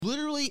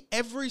literally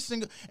every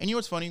single, and you know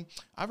what's funny?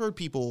 I've heard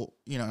people,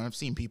 and I've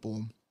seen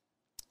people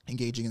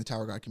engaging in the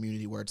Tower God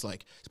community where it's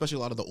like, especially a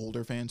lot of the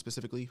older fans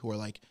specifically, who are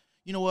like,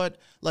 you know what,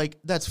 like,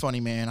 that's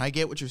funny, man, I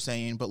get what you're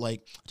saying, but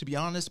like, to be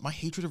honest, my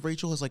hatred of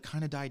Rachel has like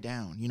kind of died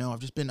down.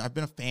 I've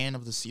been a fan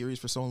of the series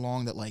for so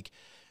long that like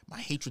my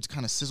hatred's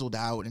kind of sizzled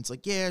out, and it's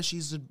like, yeah,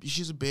 she's a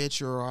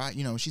bitch,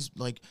 or she's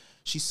like,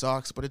 she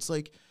sucks, but it's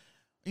like,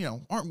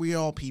 aren't we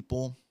all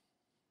people?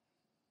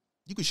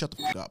 You can shut the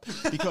fuck up,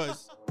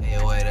 because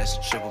AOA, that's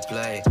a triple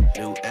play.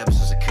 New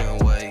episodes, I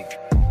couldn't wait.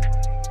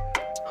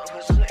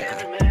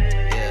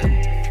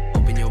 Yeah,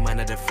 open your mind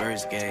at the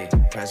first gate.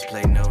 Press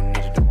play, no need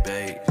to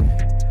debate.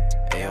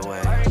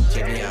 AOA,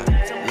 check me out.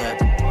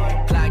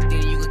 Look, clocked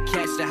in, you can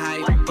catch the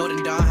hype.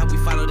 Golden Dawn, how we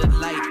follow the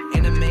light.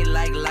 Anime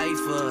like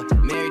life,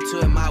 married to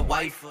it, my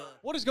wife.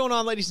 What is going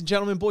on, ladies and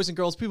gentlemen, boys and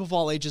girls, people of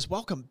all ages?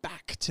 Welcome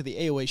back to the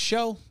AOA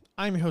show.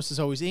 I'm your host, as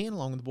always, Ian,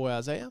 along with the boy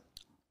Isaiah.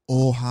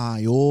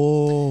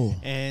 Ohio.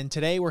 And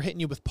today we're hitting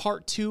you with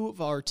part 2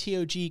 of our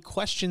TOG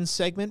question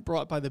segment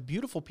brought by the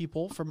beautiful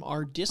people from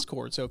our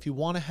Discord. So if you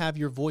want to have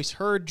your voice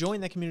heard,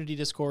 join that community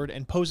Discord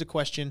and pose a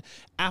question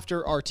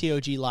after our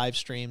TOG live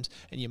streams,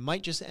 and you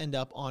might just end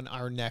up on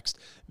our next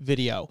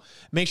video.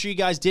 Make sure you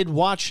guys did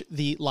watch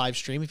the live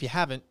stream. If you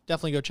haven't,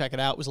 definitely go check it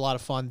out. It was a lot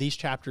of fun. These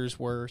chapters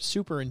were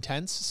super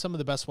intense, some of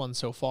the best ones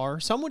so far.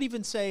 Some would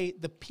even say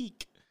the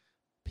peak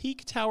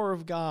Tower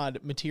of God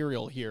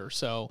material here.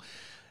 So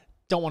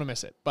don't want to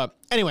miss it. But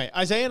anyway,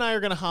 Isaiah and I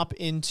are going to hop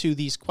into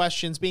these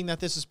questions, being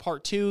that this is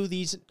part 2.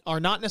 These are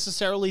not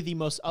necessarily the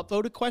most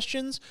upvoted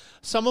questions.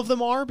 Some of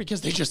them are, because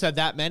they just had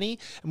that many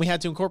and we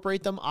had to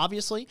incorporate them,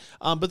 obviously.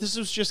 But this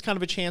was just kind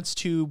of a chance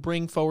to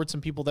bring forward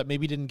some people that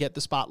maybe didn't get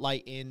the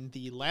spotlight in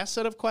the last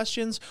set of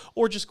questions,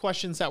 or just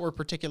questions that were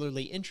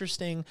particularly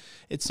interesting,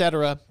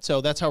 etc.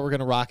 So that's how we're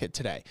going to rock it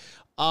today.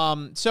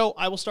 So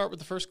I will start with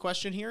the first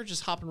question here,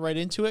 just hopping right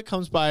into it.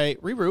 Comes by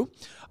Riru.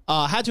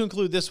 Had to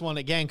include this one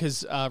again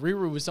because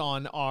Riru was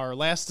on our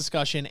last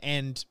discussion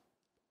and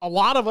a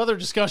lot of other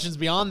discussions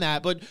beyond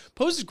that, but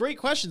poses great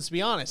questions, to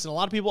be honest, and a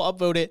lot of people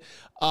upvote it.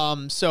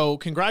 So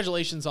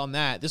congratulations on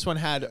that. This one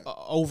had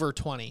over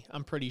 20,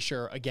 I'm pretty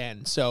sure,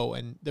 again. So,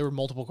 and there were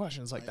multiple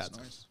questions like that.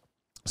 Nice.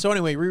 So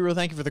anyway, Riru,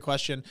 thank you for the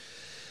question.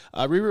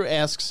 Riru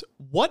asks,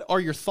 what are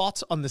your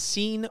thoughts on the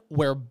scene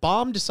where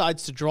Bomb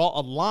decides to draw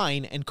a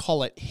line and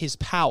call it his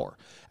power,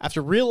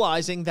 after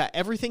realizing that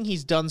everything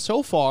he's done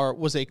so far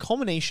was a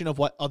culmination of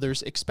what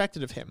others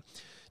expected of him?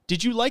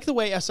 Did you like the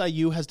way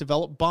SIU has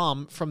developed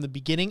Bomb from the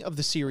beginning of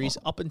the series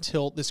up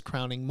until this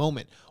crowning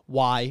moment?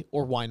 Why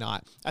or why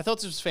not? I thought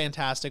this was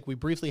fantastic. We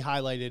briefly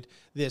highlighted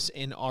this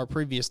in our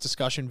previous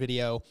discussion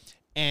video,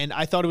 and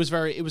I thought it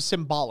was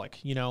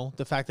symbolic,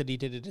 the fact that he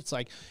did it. It's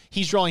like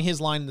he's drawing his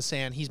line in the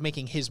sand. He's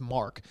making his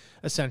mark,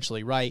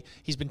 essentially, right?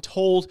 He's been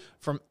told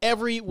from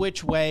every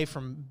which way,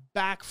 from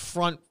back,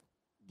 front,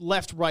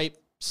 left, right,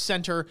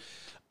 center,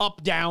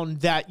 up, down,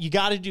 that you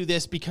got to do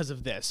this because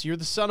of this. You're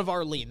the son of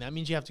Arlene. That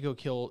means you have to go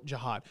kill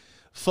Jihad.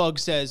 Fug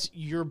says,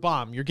 you're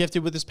Bomb. You're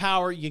gifted with this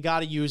power. You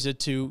got to use it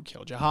to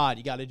kill Jihad.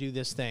 You got to do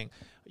this thing.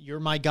 You're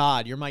my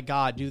God. You're my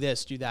God. Do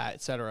this, do that,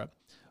 etc.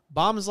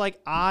 Bomb is like,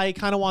 I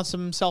kind of want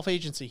some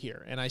self-agency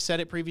here. And I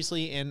said it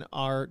previously in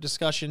our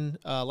discussion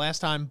last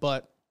time,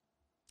 but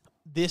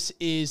this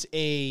is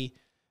a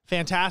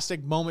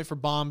fantastic moment for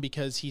Bomb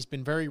because he's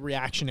been very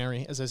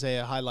reactionary, as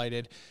Isaiah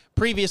highlighted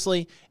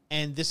previously,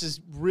 and this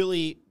is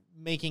really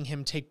making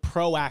him take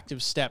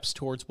proactive steps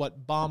towards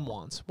what Bomb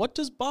wants. What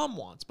does Bomb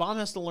want? Bomb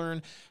has to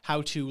learn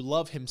how to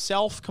love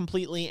himself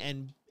completely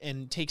and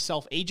take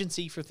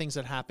self-agency for things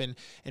that happen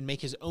and make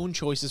his own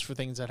choices for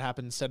things that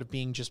happen instead of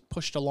being just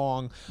pushed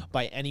along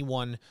by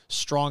anyone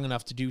strong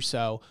enough to do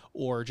so,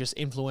 or just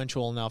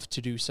influential enough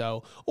to do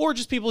so, or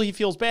just people he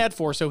feels bad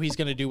for, so he's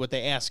going to do what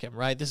they ask him,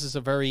 right? This is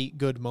a very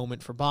good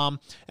moment for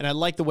Bomb, and I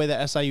like the way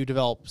that SIU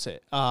develops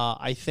it.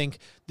 I think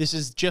this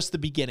is just the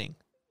beginning,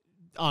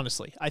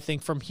 honestly. I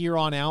think from here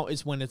on out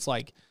is when it's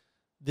like,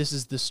 this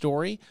is the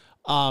story.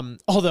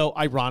 Although,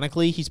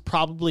 ironically, he's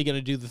probably going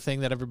to do the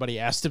thing that everybody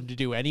asked him to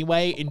do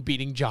anyway in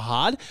beating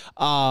Jihad.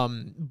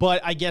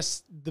 But I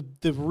guess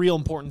the real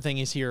important thing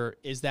is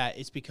that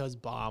it's because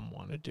Bomb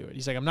wanted to do it.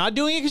 He's like, I'm not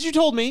doing it because you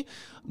told me.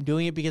 I'm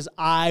doing it because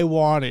I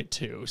wanted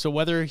to. So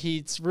whether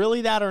he's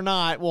really that or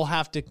not, we'll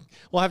have to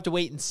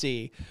wait and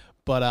see.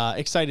 But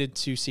excited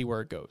to see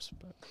where it goes.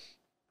 But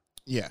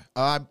Yeah,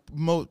 I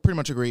pretty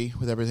much agree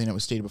with everything that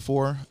was stated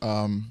before. I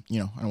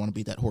don't want to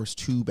beat that horse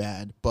too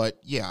bad, but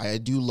yeah, I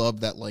do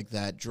love that, like,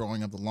 that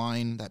drawing of the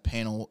line, that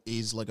panel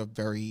is like a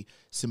very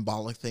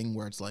symbolic thing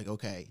where it's like,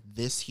 okay,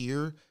 this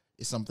here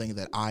is something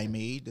that I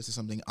made, this is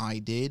something I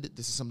did,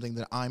 this is something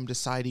that I'm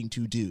deciding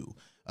to do.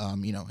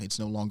 It's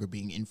no longer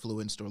being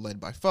influenced or led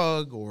by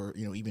Fug or,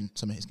 even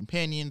some of his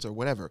companions or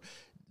whatever.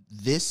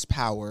 This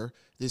power,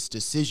 this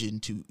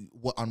decision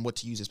on what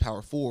to use his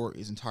power for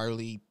is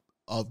entirely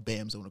of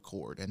Bam's own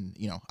accord. And,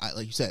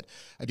 like you said,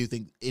 I do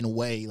think in a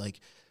way,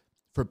 like,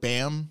 for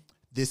Bam,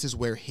 this is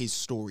where his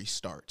story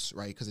starts,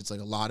 right? Because it's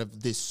like a lot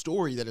of this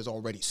story that has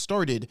already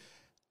started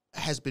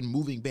has been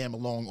moving Bam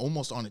along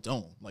almost on its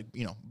own, like,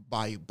 you know,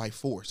 by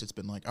force. It's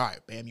been like, all right,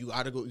 Bam, you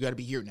gotta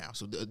be here now.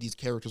 So these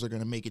characters are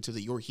gonna make it so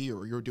that you're here,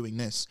 or you're doing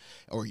this,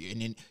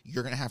 and then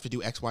you're gonna have to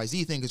do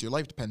XYZ thing because your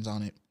life depends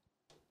on it.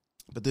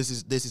 But this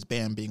is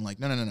Bam being like,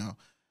 no.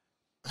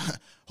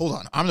 Hold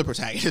on, I'm the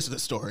protagonist of the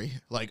story.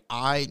 Like,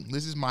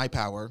 this is my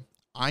power.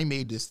 I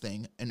made this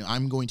thing, and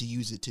I'm going to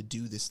use it to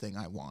do this thing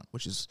I want,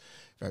 which is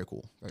very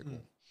cool. Very cool.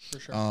 For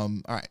sure. All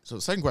right. So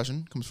the second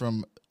question comes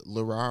from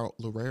Laurel.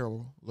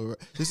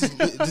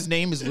 This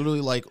name is literally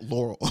like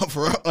Laurel,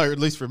 or at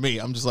least for me.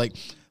 I'm just like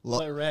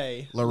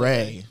Laray.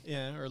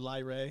 Yeah, or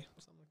Lyray,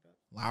 something like that.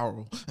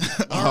 Laurel.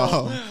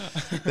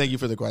 Thank you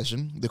for the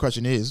question. The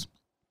question is,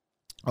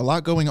 a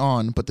lot going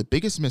on, but the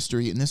biggest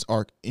mystery in this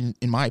arc, in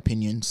my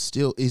opinion,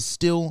 still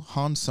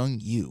Han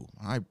Sung-yu.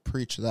 I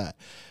preach that.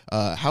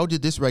 How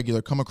did this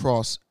regular come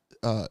across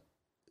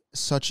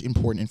such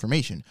important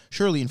information?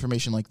 Surely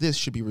information like this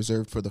should be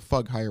reserved for the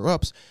FUG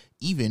higher-ups,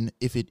 even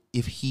if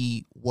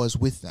he was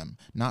with them,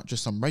 not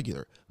just some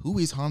regular. Who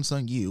is Han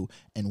Sung-yu,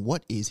 and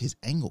what is his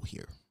angle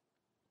here?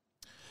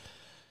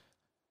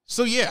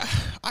 So yeah,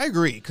 I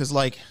agree, because,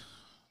 like,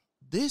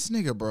 this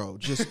nigga, bro,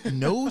 just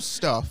knows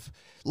stuff.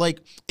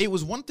 Like, it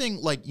was one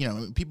thing, like, you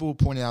know, people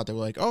pointed out, they were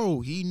like, oh,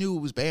 he knew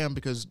it was Bam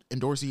because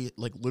Dorsey,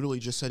 like, literally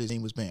just said his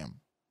name was Bam.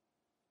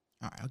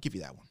 All right, I'll give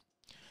you that one.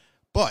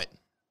 But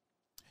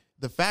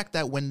the fact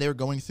that when they're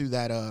going through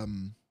that,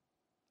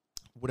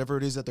 whatever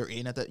it is that they're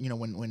in at that, you know,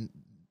 when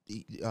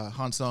the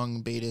Han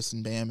Sung, Betis,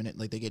 and Bam, and it,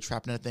 like, they get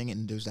trapped in that thing,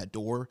 and there's that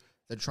door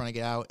that they're trying to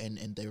get out,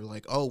 and they were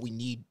like, oh,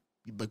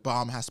 but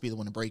Bomb has to be the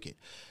one to break it.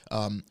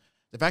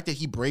 The fact that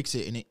he breaks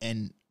it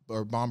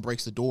or Bomb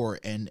breaks the door,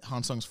 and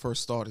Han Sung's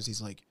first thought is, he's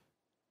like,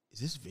 is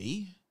this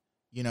V?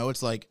 You know,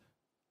 it's like,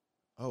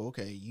 oh,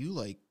 okay,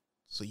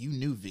 so you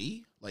knew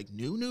V? Like,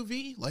 knew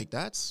V? Like,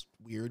 that's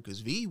weird,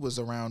 because V was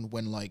around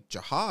when, like,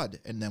 Jihad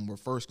and them were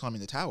first climbing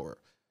the tower.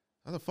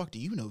 How the fuck do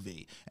you know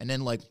V? And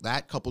then, like,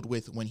 that coupled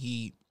with when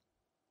he,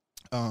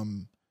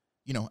 you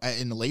know,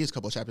 in the latest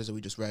couple of chapters that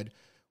we just read,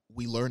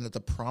 we learned that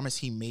the promise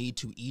he made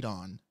to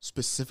Edon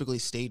specifically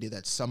stated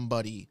that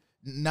somebody...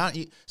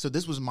 So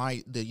this was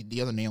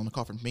the other nail in the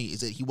coffin for me,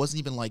 is that he wasn't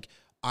even like,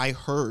 I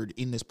heard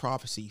in this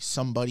prophecy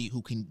somebody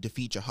who can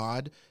defeat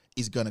Jihad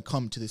is gonna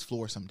come to this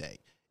floor someday.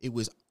 It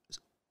was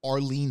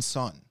Arlene's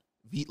son,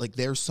 like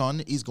their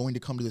son is going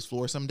to come to this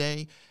floor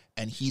someday,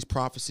 and he's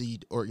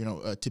prophesied, or, you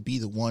know, to be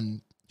the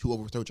one to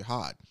overthrow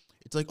Jihad.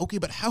 It's like, okay,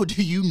 but how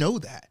do you know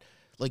that?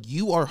 Like,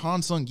 you are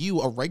Han Sung-yu,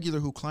 a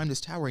regular who climbed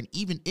this tower, and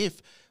even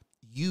if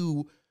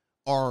you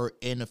are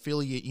an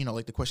affiliate, you know,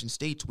 like the question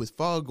states, with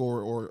FUG,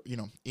 or you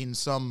know, in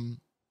some,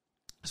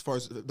 as far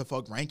as the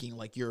FUG ranking,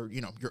 like you're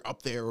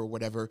up there or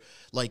whatever,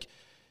 like,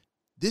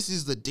 this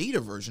is the data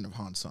version of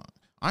Han Sung.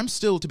 I'm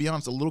still, to be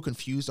honest, a little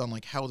confused on,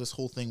 like, how this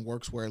whole thing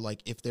works, where,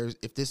 like, if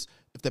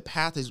the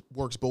path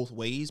works both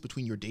ways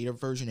between your data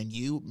version and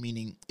you,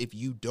 meaning if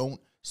you don't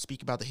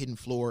speak about the hidden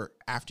floor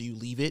after you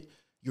leave it,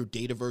 your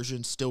data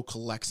version still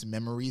collects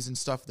memories and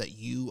stuff that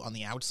you on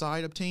the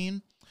outside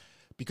obtain.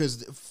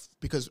 Because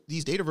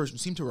these data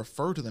versions seem to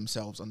refer to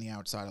themselves on the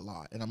outside a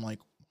lot. And I'm like,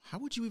 how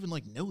would you even,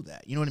 like, know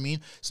that? You know what I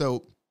mean?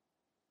 So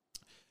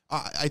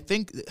I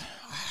think,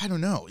 I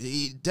don't know.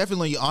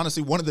 Definitely,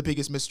 honestly, one of the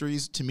biggest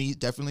mysteries to me,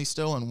 definitely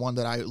still, and one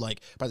that I,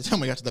 like, by the time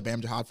we got to the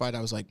Bam Jihad fight,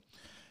 I was like,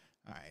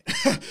 all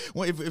right.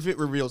 Well, if it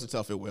reveals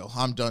itself, it will.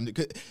 I'm done.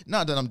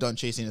 Not that I'm done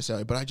chasing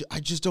necessarily, but I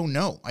just don't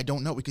know. I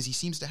don't know, because he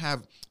seems to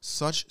have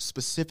such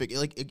specific,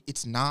 like,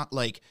 it's not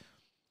like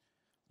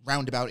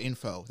roundabout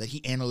info that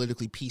he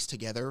analytically pieced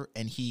together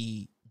and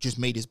he just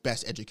made his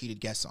best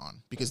educated guess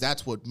on, because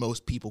that's what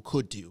most people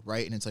could do,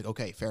 right? And it's like,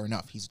 okay, fair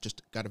enough. He's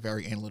just got a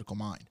very analytical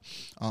mind.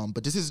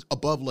 But this is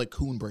above, like,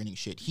 coon braining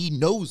shit. He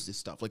knows this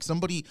stuff. Like,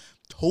 somebody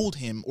told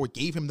him or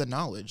gave him the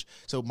knowledge.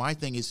 So my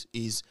thing is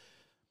it's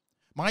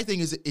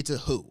a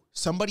who.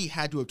 Somebody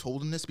had to have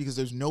told him this, because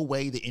there's no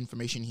way the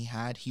information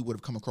he would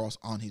have come across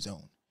on his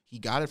own. He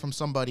got it from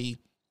somebody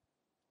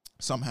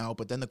somehow.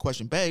 But then the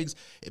question begs,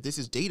 if this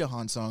is data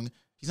Han Sung,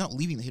 he's not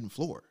leaving the hidden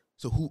floor.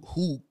 So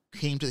who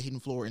came to the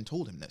hidden floor and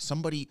told him this?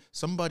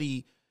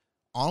 Somebody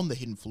on the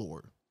hidden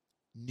floor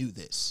knew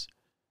this,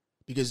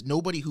 because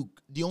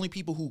the only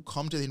people who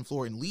come to the hidden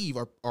floor and leave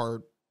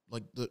are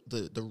like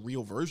the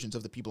real versions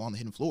of the people on the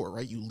hidden floor,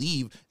 right? You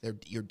leave,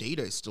 your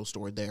data is still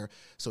stored there.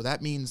 So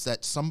that means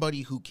that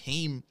somebody who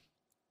came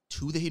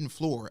to the hidden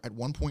floor at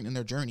one point in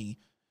their journey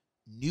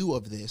knew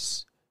of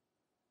this.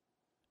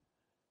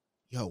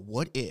 Yo,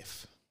 what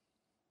if?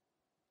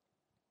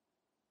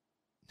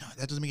 No,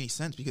 that doesn't make any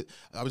sense, because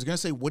I was going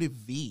to say, what if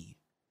V,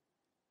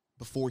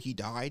 before he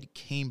died,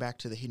 came back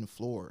to the hidden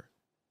floor?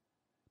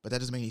 But that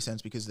doesn't make any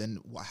sense, because then,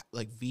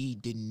 like, V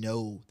didn't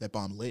know that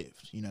Bomb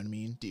lived. You know what I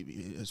mean?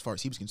 As far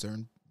as he was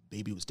concerned,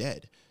 Baby was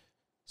dead.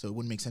 So it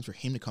wouldn't make sense for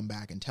him to come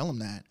back and tell him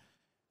that.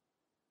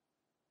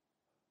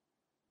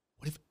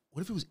 What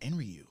if it was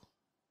Enryu?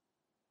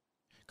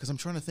 Because I'm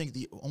trying to think,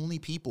 the only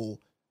people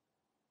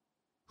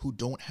who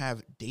don't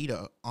have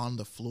data on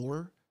the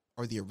floor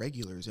are the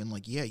irregulars. And,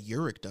 like, yeah,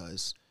 Yurik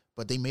does,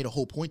 But they made a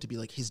whole point to be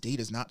like, his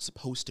data's not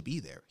supposed to be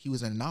there. He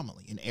was an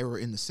anomaly, an error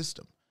in the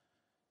system.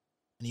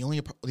 And the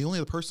only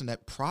other person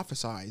that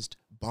prophesized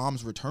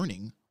bombs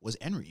returning was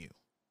Enryu.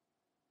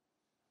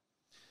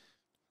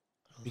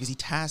 Because he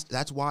tasked,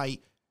 that's why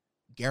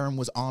Garam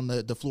was on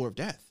the floor of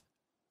death.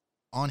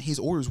 On his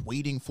orders,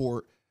 waiting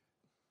for...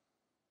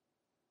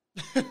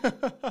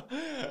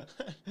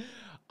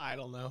 I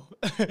don't know.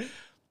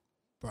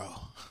 Bro.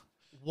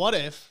 What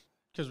if,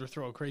 because we're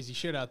throwing crazy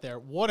shit out there,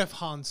 what if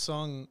Han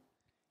Sung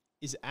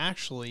is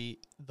actually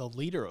the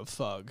leader of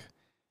Thug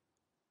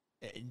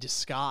in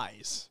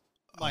disguise?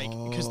 Like,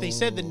 because they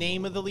said the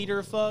name of the leader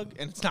of Thug,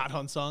 and it's not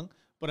Han Sung.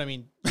 But I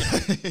mean,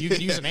 you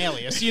could use an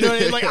alias. You know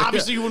what I mean? Like,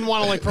 obviously, you wouldn't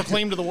want to like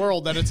proclaim to the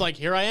world that it's like,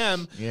 here I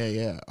am.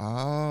 Yeah.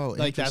 Oh,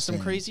 like that's some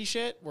crazy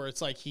shit where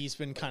it's like he's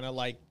been kind of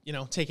like, you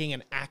know, taking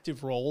an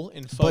active role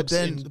in folks.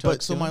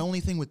 So my only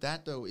thing with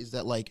that though is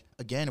that, like,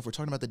 again, if we're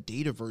talking about the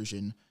data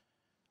version,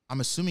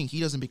 I'm assuming he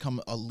doesn't become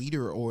a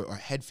leader or a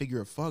head figure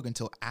of Thug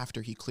until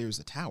after he clears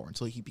the tower,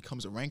 until he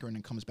becomes a ranker and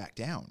then comes back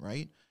down,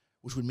 right?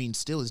 Which would mean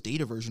still his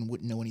data version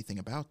wouldn't know anything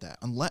about that,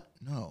 unless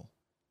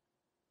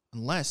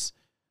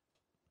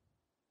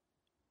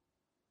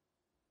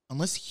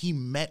he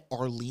met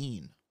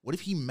Arlene. What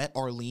if he met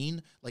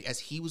Arlene, like, as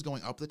he was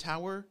going up the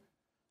tower,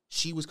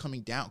 she was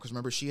coming down? Because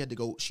remember, she ended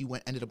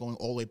up going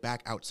all the way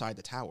back outside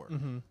the tower.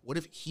 Mm-hmm. What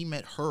if he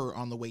met her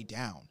on the way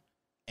down,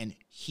 and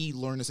he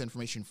learned this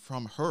information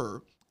from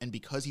her, and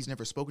because he's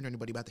never spoken to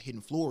anybody about the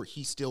hidden floor,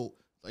 he still,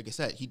 like I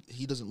said,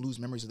 he doesn't lose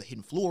memories of the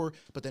hidden floor,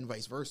 but then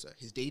vice versa.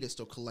 His data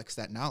still collects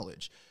that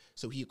knowledge.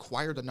 So he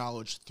acquired the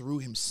knowledge through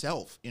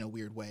himself in a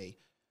weird way,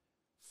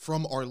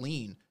 from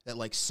Arlene, that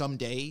like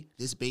someday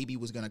this baby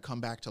was going to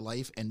come back to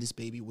life and this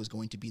baby was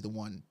going to be the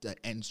one that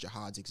ends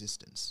Jihad's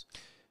existence.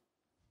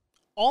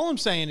 All I'm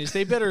saying is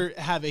they better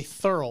have a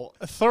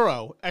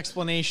thorough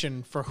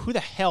explanation for who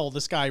the hell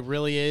this guy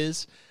really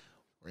is.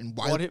 And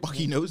why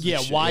he knows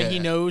this shit. Why he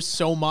knows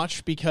so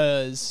much,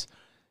 because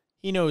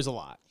he knows a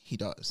lot. He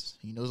does.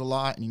 He knows a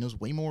lot, and he knows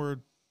way more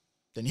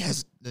than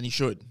he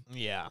should.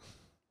 Yeah.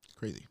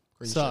 Crazy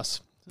Sus.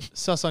 Shit.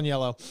 Sus on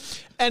yellow.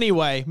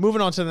 Anyway,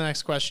 moving on to the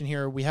next question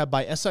here. We have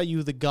by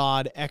SIU the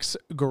God X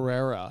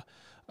Guerrera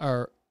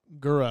or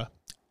Gura.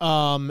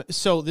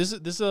 So this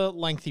is a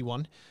lengthy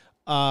one.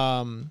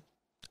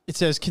 It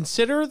says,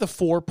 consider the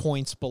 4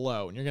 points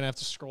below, and you're gonna have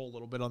to scroll a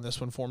little bit on this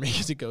one for me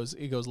because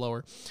it goes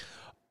lower.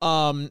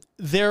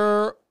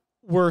 There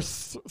were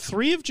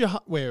three of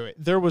Jihad. Wait.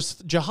 There was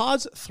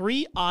Jihad's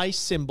 3-eye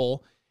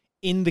symbol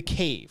in the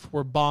cave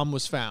where Bomb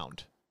was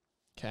found.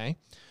 Okay.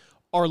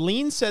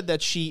 Arlene said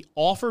that she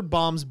offered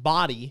Bomb's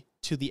body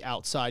to the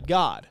outside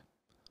god.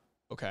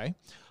 Okay.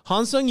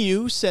 Han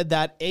Sung-yu said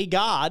that a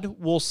god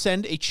will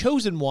send a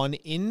chosen one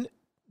in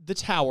the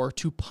tower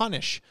to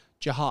punish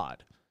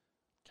Jihad.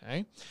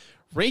 Okay.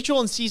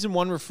 Rachel in season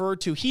 1 referred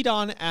to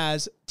Hedon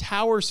as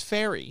Tower's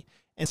fairy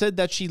and said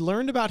that she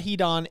learned about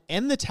Hedon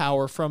and the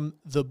tower from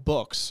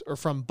books,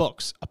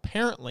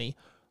 apparently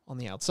on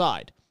the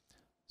outside.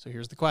 So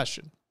here's the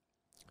question.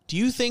 Do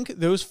you think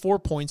those 4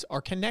 points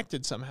are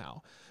connected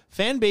somehow?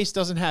 Fan base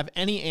doesn't have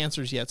any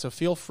answers yet, so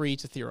feel free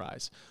to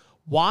theorize.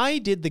 Why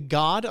did the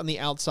god on the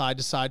outside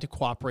decide to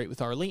cooperate with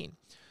Arlene?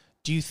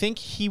 Do you think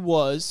he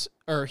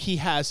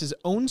has his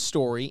own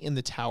story in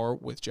the tower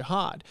with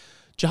Jihad?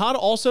 Jihad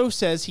also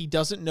says he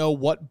doesn't know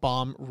what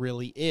Bomb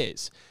really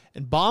is.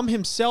 And Bomb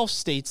himself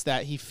states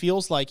that he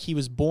feels like he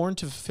was born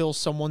to fulfill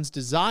someone's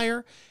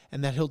desire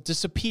and that he'll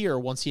disappear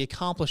once he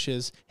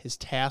accomplishes his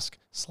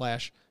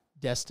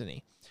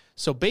task/destiny.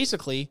 So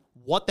basically,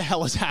 what the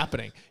hell is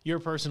happening? Your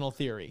personal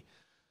theory.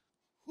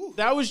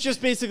 That was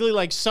just basically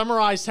like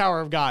summarized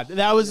Tower of God.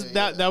 That was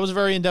that was a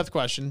very in-depth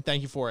question.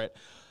 Thank you for it.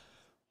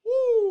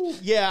 Woo.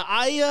 Yeah,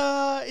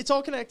 it's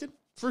all connected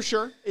for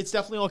sure. It's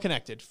definitely all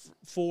connected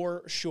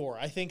for sure.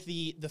 I think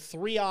the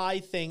 3-eye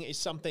thing is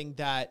something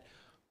that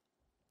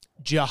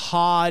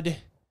Jihad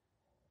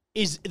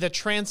that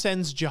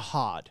transcends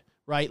Jihad.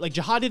 Right? Like,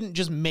 Jihad didn't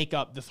just make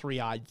up the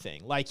 3-eyed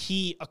thing. Like,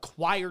 he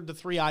acquired the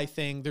 3-eye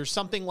thing. There's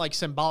something, like,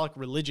 symbolic,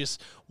 religious,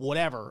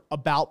 whatever,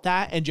 about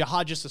that, and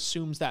Jihad just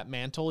assumes that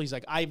mantle. He's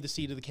like, I have the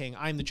seed of the king.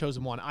 I'm the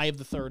chosen one. I have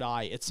the third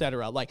eye,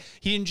 etc. Like,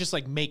 he didn't just,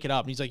 like, make it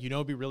up. And he's like, you know,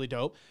 it'd be really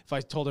dope if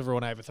I told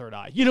everyone I have a third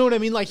eye. You know what I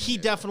mean? Like, he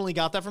definitely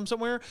got that from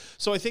somewhere.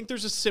 So I think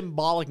there's a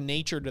symbolic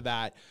nature to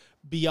that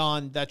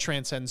beyond that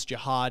transcends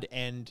Jihad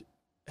and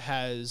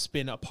has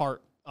been a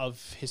part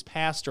of his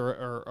past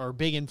or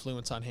big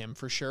influence on him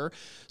for sure.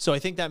 So I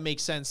think that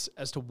makes sense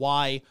as to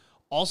why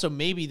also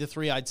maybe the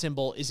 3-eyed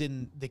symbol is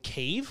in the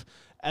cave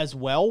as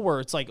well, where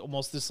it's like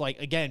almost this, like,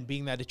 again,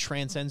 being that it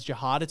transcends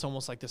Jihad, it's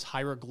almost like this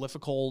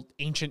hieroglyphical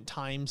ancient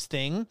times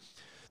thing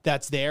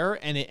that's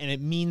there, and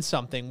it means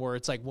something where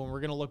it's like when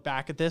we're going to look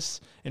back at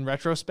this in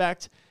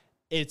retrospect,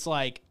 it's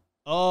like,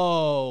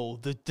 oh,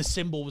 the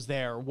symbol was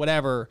there,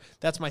 whatever.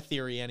 That's my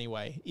theory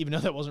anyway, even though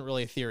that wasn't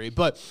really a theory.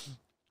 But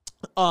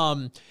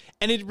and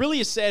it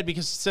really is sad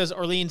because it says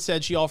Arlene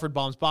said she offered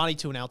Bomb's body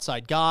to an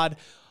outside god,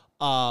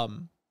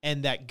 and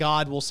that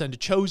God will send a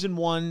chosen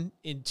one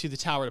into the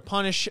tower to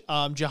punish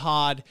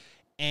Jihad,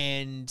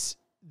 and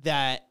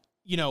that,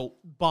 you know,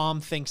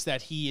 Baum thinks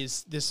that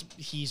he's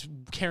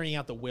carrying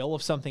out the will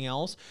of something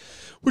else,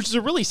 which is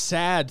a really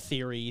sad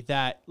theory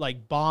that,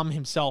 like, Baum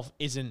himself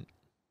isn't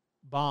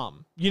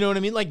Baum. You know what I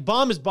mean? Like,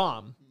 Baum is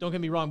Baum. Don't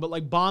get me wrong, but,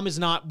 like, Baum is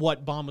not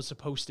what Baum was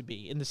supposed to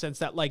be, in the sense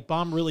that, like,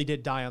 Baum really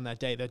did die on that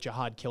day that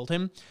Jihad killed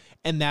him,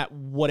 and that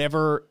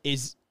whatever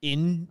is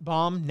in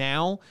Baum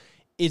now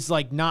is,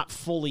 like, not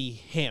fully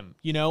him,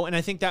 you know? And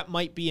I think that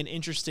might be an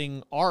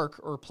interesting arc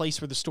or place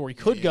where the story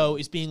could go,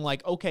 is being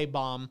like, okay,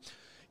 Baum,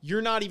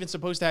 you're not even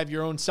supposed to have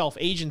your own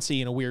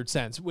self-agency in a weird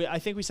sense. I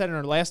think we said in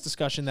our last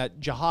discussion that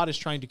Jihad is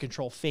trying to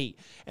control fate,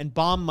 and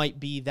Baum might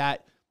be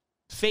that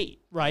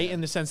fate, right?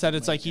 In the sense that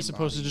it's like he's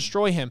supposed to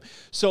destroy him.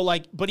 So,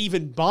 like, but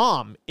even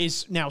Baum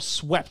is now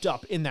swept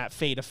up in that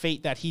fate, a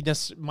fate that he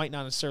might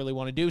not necessarily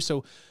want to do.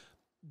 So,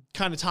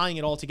 kind of tying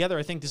it all together,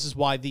 I think this is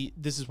why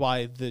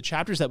the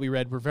chapters that we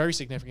read were very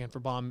significant for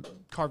Baum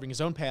carving his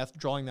own path,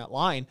 drawing that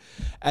line,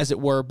 as it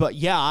were. But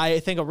yeah, I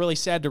think a really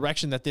sad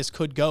direction that this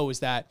could go is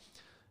that,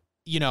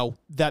 you know,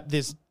 that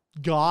this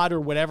God or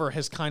whatever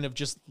has kind of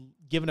just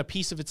given a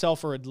piece of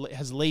itself, or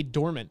has laid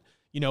dormant,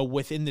 you know,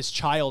 within this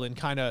child, and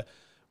kind of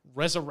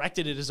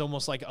resurrected it as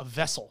almost like a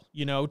vessel,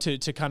 you know, to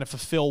kind of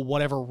fulfill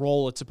whatever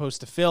role it's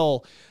supposed to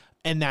fill.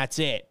 And that's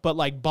it. But,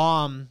 like,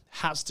 Baum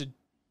has to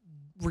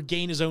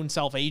regain his own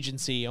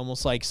self-agency,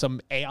 almost like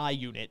some AI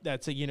unit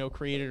that's, you know,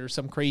 created, or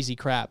some crazy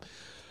crap.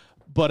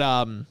 But,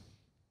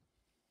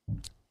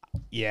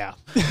 yeah,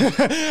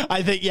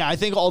 I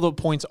think all the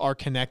points are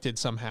connected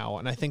somehow.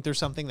 And I think there's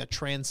something that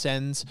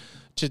transcends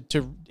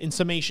to in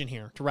summation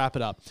here, to wrap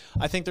it up,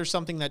 I think there's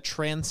something that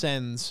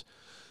transcends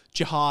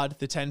Jihad,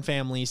 the 10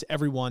 families,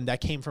 everyone that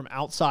came from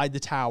outside the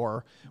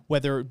tower,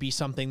 whether it be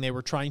something they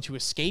were trying to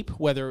escape,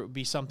 whether it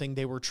be something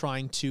they were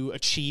trying to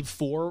achieve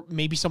for,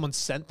 maybe someone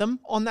sent them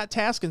on that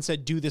task and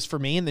said, do this for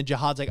me. And then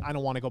Jihad's like, I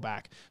don't want to go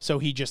back. So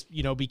he just,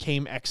 you know,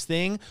 became X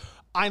thing.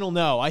 I don't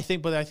know. I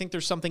think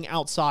there's something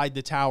outside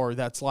the tower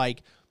that's,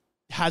 like,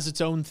 has its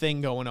own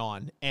thing going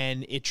on,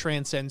 and it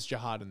transcends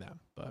Jihad and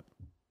them. But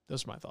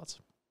those are my thoughts.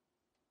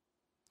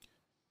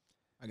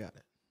 I got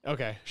it.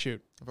 Okay,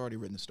 shoot. I've already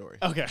written the story.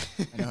 Okay.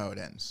 I know how it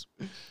ends.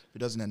 If it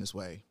doesn't end this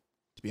way,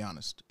 to be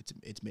honest,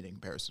 it's mid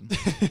comparison.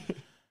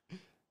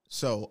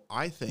 So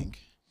I think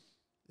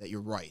that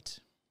you're right.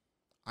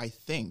 I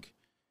think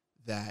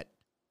that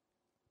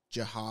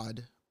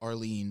Jihad,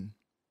 Arlene,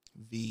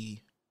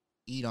 V,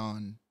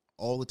 Edon,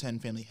 all the 10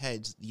 family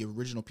heads, the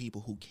original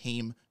people who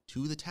came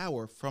to the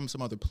tower from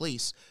some other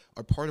place,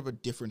 are part of a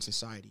different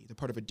society. They're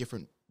part of a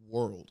different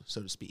world,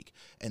 so to speak.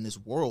 And this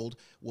world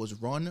was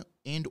run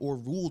and or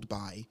ruled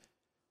by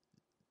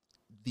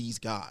these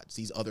gods,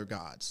 these other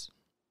gods.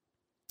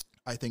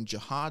 I think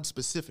Jihad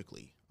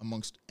specifically,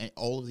 amongst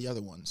all of the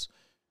other ones,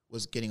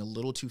 was getting a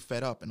little too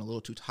fed up and a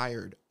little too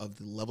tired of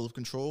the level of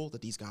control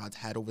that these gods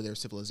had over their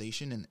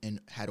civilization and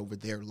had over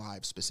their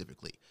lives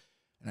specifically.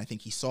 And I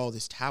think he saw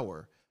this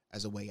tower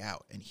as a way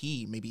out. And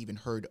he maybe even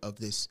heard of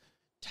this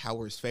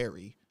tower's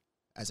fairy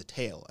as a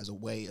tale, as a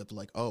way of,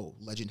 like, oh,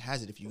 legend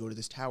has it, if you go to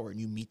this tower and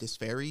you meet this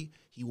fairy,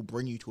 he will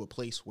bring you to a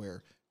place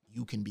where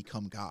you can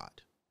become God,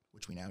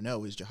 which we now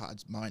know is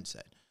Jihad's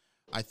mindset.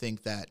 I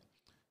think that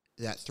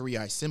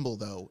 3-eye symbol,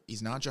 though,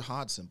 is not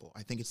Jihad's symbol.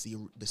 I think it's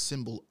the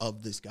symbol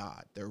of this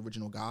God, their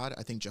original God.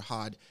 I think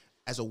Jihad,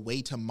 as a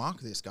way to mock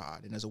this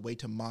God and as a way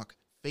to mock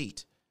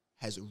fate,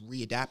 has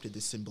readapted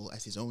this symbol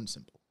as his own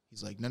symbol.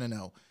 He's like,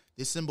 no.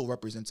 This symbol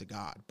represents a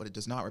God, but it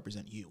does not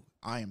represent you.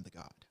 I am the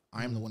God.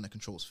 I am the one that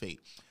controls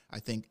fate. I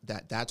think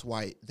that's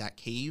why that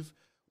cave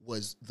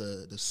was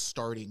the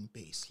starting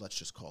base, let's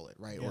just call it,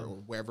 right? Yeah. Or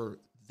wherever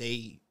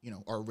they, you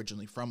know, are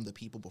originally from, the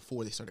people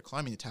before they started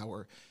climbing the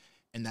tower.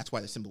 And that's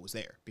why the symbol was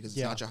there, because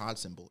it's not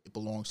Jihad's symbol. It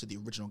belongs to the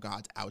original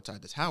gods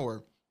outside the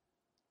tower.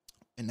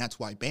 And that's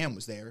why Bam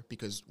was there,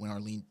 because when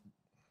Arlene,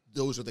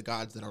 those are the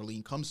gods that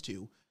Arlene comes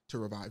to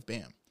revive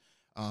Bam.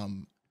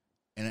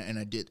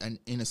 And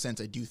in a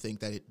sense, I do think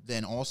that it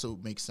then also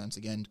makes sense,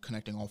 again,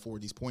 connecting all four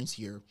of these points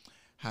here,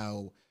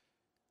 how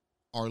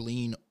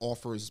Arlene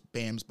offers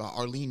Bam's body.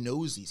 Arlene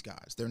knows these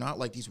guys. They're not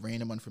like these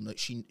random unfamiliar.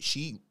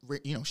 She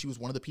was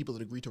one of the people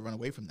that agreed to run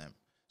away from them.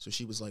 So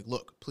she was like,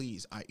 look,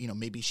 please,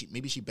 maybe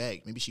she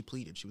begged, maybe she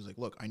pleaded. She was like,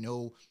 look, I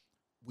know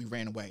we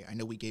ran away. I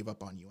know we gave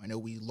up on you. I know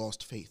we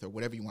lost faith, or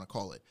whatever you want to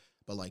call it.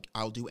 But, like,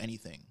 I'll do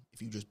anything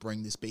if you just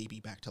bring this baby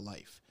back to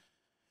life.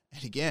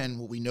 And again,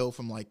 what we know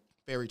from, like,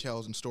 fairy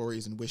tales and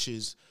stories and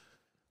wishes,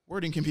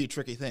 wording can be a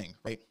tricky thing,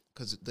 right?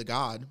 Because the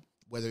god,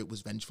 whether it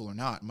was vengeful or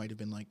not, might have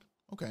been like,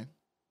 okay,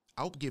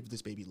 I'll give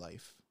this baby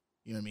life.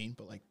 You know what I mean?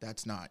 But, like,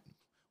 that's not,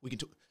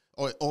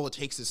 all it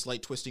takes is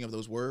slight twisting of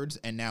those words,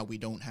 and now we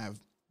don't have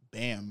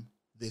Bam,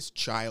 this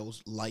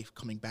child's life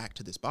coming back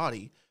to this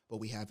body, but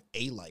we have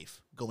a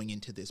life going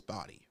into this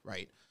body,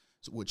 right?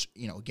 So, which,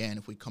 again,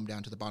 if we come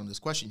down to the bottom of this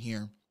question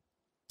here,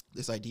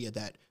 this idea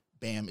that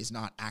Bam is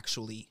not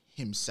actually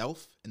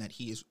himself and that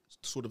he is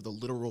sort of the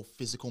literal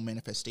physical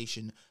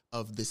manifestation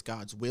of this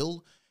God's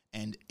will.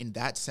 And in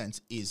that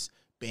sense,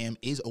 Bam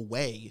is a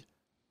way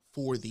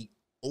for the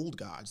old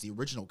gods, the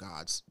original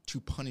gods, to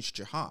punish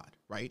Jihad,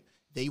 right?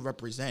 They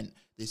represent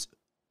this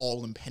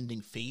all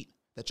impending fate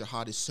that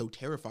Jihad is so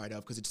terrified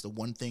of, because it's the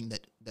one thing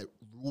that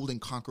ruled and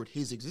conquered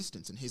his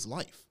existence and his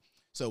life.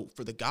 So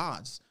for the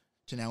gods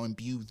to now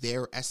imbue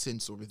their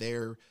essence or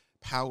their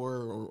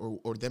power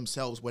or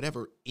themselves,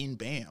 whatever, in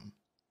Bam,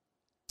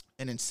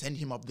 and then send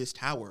him up this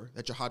tower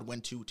that Jihad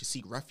went to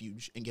seek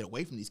refuge and get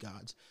away from these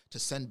gods, to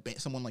send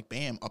someone like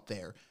Bam up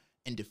there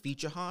and defeat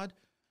Jihad,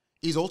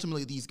 is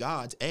ultimately these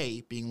gods,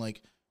 being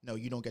like, no,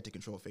 you don't get to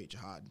control fate,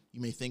 Jihad.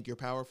 You may think you're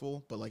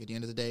powerful, but like at the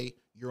end of the day,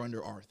 you're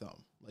under our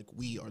thumb. Like,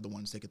 we are the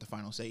ones that get the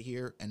final say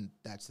here, and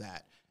that's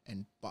that.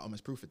 And Bam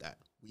is proof of that.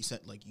 We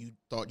sent, like, you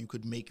thought you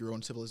could make your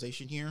own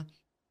civilization here.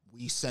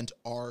 We sent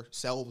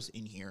ourselves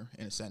in here,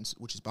 in a sense,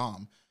 which is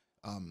Bam,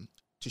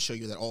 to show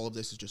you that all of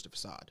this is just a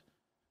facade.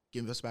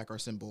 Give us back our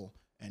symbol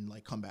and,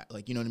 like, come back.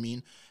 Like, you know what I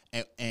mean?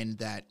 And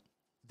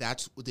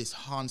that's what this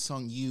Han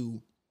Sung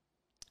Yu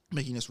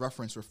making this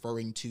reference,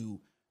 referring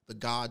to the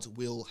gods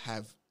will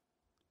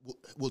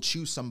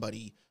choose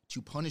somebody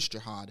to punish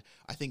Jihad.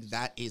 I think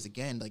that is,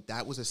 again, like,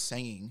 that was a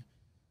saying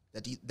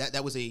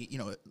that was a, you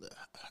know, a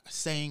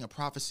saying, a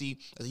prophecy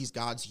that these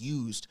gods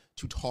used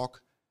to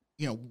talk,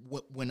 you know,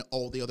 when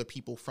all the other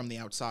people from the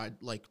outside,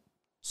 like,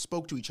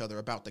 spoke to each other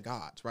about the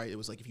gods, right? It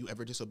was like, if you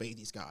ever disobey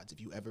these gods, if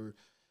you ever,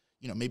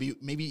 you know, maybe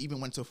even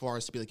went so far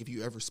as to be like, if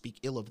you ever speak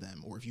ill of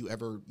them, or if you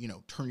ever, you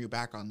know, turn your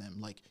back on them,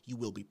 like, you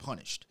will be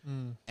punished.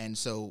 And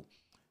so,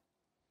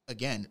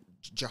 again,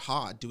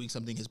 Jihad doing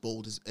something as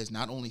bold as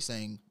not only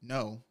saying,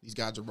 no, these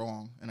gods are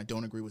wrong and I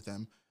don't agree with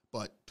them,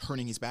 but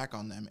turning his back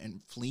on them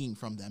and fleeing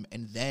from them,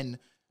 and then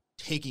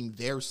taking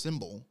their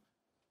symbol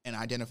and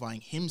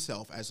identifying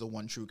himself as the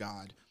one true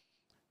God,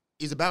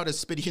 is about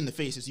as spitty in the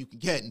face as you can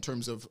get in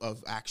terms of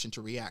action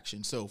to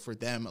reaction. So for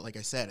them, like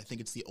I said, I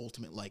think it's the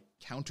ultimate, like,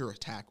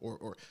 counterattack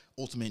or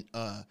ultimate,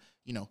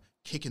 you know,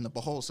 kick in the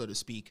ball, so to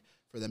speak,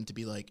 for them to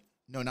be like,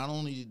 no, not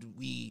only did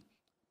we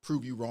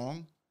prove you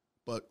wrong,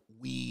 but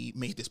we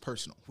made this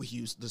personal. We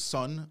used the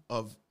son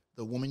of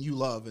the woman you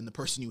love and the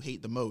person you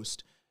hate the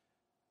most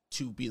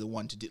to be the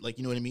one to do, like,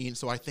 you know what I mean?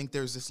 So I think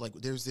there's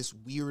this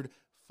weird,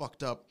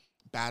 fucked up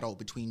battle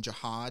between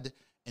Jihad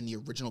and the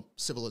original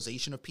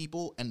civilization of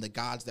people and the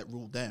gods that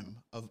ruled them.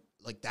 Of,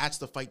 like, that's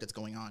the fight that's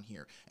going on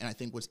here. And I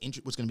think what's going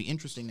to be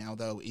interesting now,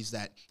 though, is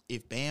that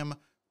if Bam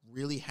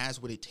really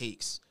has what it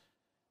takes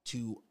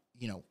to,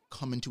 you know,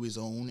 come into his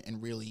own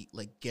and really,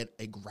 like, get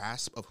a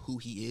grasp of who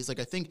he is. Like,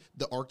 I think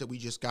the arc that we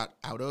just got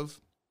out of,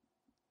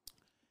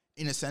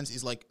 in a sense,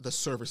 is like the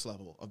service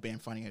level of Bam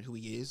finding out who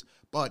he is.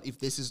 But if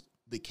this is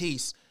the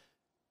case,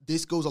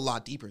 this goes a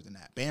lot deeper than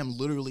that. Bam,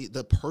 literally,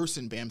 the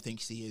person Bam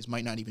thinks he is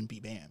might not even be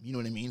Bam. You know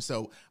what I mean?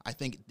 So I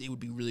think it would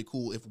be really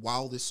cool if,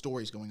 while this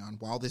story is going on,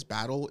 while this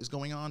battle is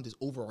going on, this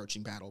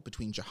overarching battle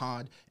between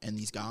Jihad and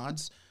these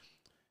gods,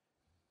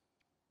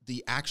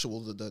 the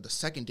actual, the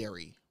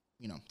secondary,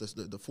 you know,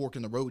 the fork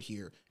in the road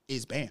here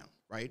is Bam,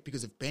 right?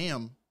 Because if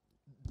Bam,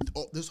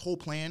 this whole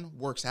plan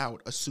works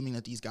out, assuming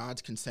that these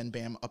gods can send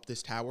Bam up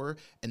this tower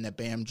and that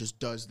Bam just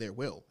does their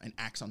will and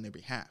acts on their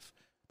behalf.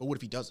 But what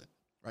if he doesn't,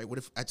 right? What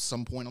if at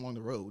some point along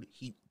the road,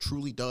 he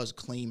truly does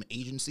claim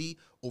agency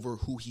over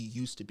who he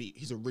used to be,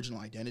 his original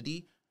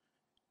identity?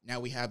 Now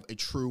we have a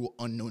true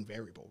unknown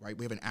variable, right?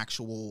 We have an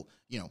actual,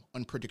 you know,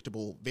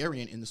 unpredictable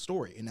variant in the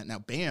story. And that now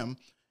Bam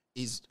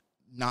is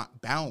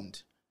not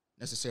bound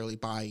necessarily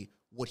by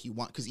what he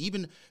wants. Because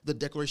even the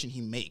declaration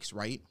he makes,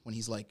 right, when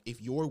he's like,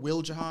 if your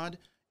will, Jihad,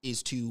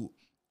 is to,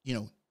 you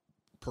know,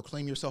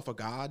 proclaim yourself a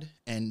god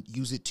and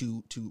use it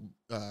to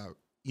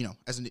you know,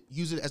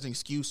 use it as an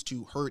excuse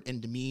to hurt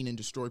and demean and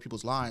destroy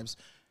people's lives,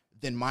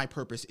 then my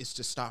purpose is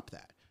to stop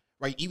that,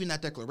 right? Even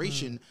that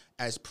declaration,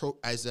 as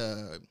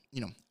you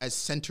know, as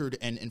centered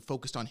and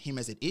focused on him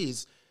as it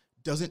is,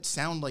 doesn't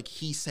sound like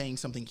he's saying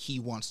something he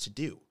wants to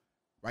do,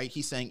 right?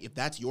 He's saying, if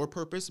that's your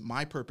purpose,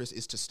 my purpose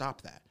is to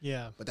stop that.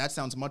 Yeah. But that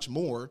sounds much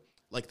more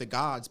like the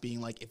gods being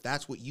like, if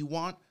that's what you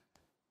want,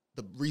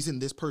 the reason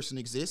this person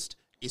exists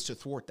is to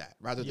thwart that,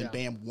 rather than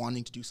Bam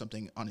wanting to do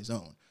something on his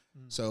own.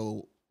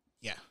 So,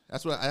 yeah,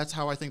 that's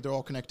how I think they're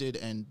all connected.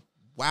 And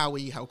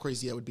wowie, how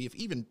crazy that would be if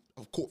even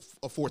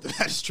a fourth of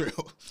that is true.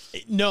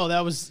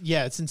 No,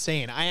 it's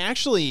insane.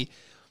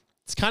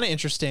 It's kind of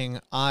interesting.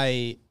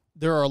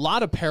 There are a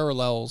lot of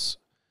parallels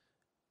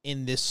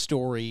in this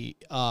story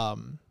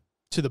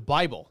to the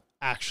Bible,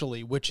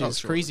 actually, which is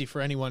crazy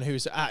for anyone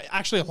who's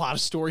actually, a lot of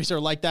stories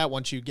are like that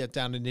once you get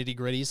down to nitty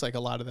gritties, like a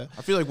lot of the.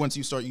 I feel like once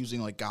you start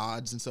using like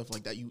gods and stuff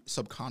like that, you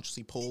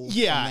subconsciously pull.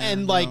 Yeah, from there,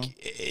 and like,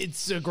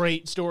 it's a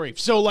great story.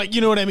 So like, you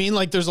know what I mean?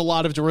 Like, there's a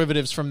lot of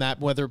derivatives from that,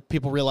 whether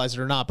people realize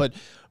it or not. But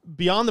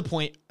beyond the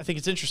point, I think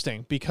it's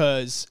interesting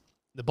because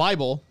the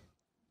Bible,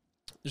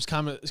 there's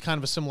kind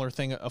of a similar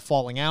thing, a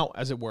falling out,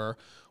 as it were,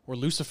 where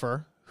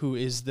Lucifer, who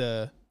is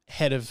the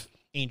head of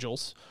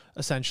angels,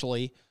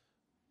 essentially,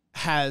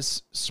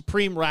 has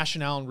supreme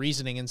rationale and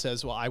reasoning and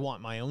says, well, I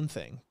want my own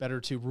thing. Better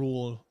to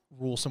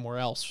rule somewhere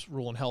else,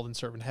 rule in hell than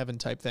serve in heaven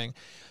type thing.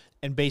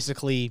 And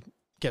basically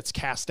gets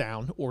cast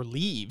down or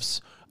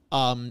leaves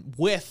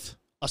with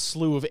a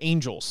slew of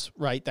angels,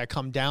 right, that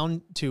come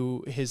down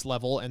to his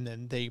level, and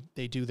then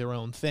they do their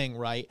own thing,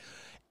 right?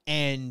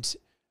 And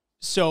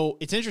So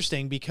it's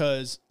interesting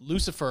because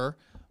Lucifer,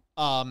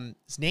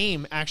 his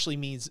name actually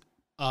means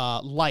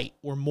light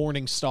or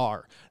morning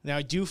star. Now,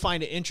 I do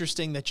find it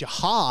interesting that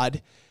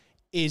Jihad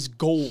is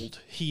gold.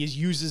 He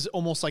uses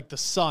almost like the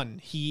sun.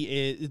 He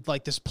is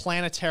like this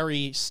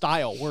planetary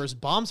style, whereas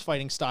Bomb's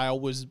fighting style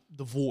was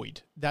the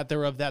void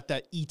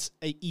that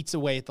eats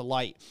away at the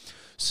light.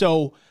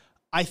 So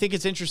I think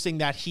it's interesting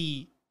that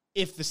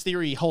if this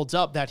theory holds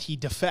up, that he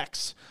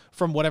defects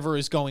from whatever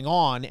is going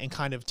on and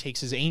kind of takes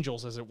his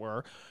angels, as it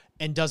were,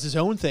 and does his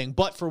own thing.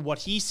 But for what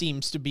he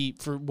seems to be,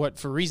 for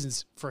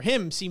reasons for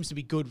him seems to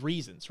be good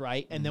reasons,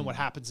 right? And then what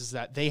happens is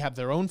that they have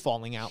their own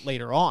falling out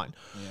later on.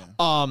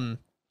 Yeah.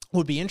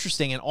 Would be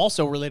interesting, and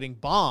also relating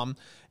Bomb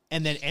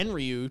and then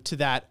Enryu to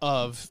that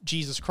of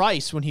Jesus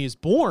Christ when he is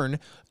born,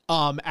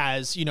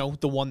 as, you know,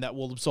 the one that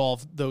will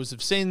absolve those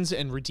of sins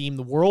and redeem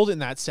the world in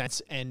that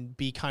sense, and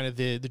be kind of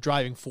the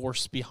driving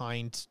force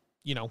behind,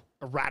 you know,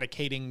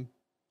 eradicating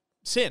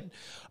sin.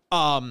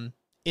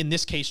 In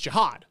this case,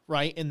 Jihad,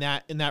 right? In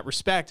that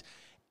respect,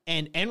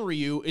 and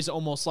Enryu is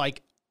almost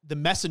like the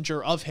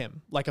messenger of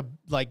him, like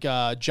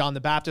John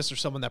the Baptist or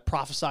someone that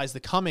prophesies the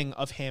coming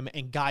of him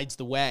and guides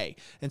the way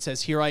and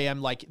says, here I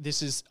am, like,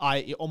 this is,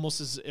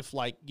 almost as if,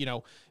 like, you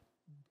know,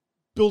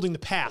 building the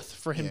path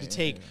for him to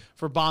take,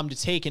 for Bomb to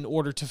take in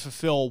order to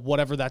fulfill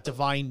whatever that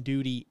divine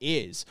duty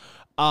is.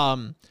 I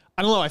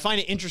don't know. I find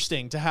it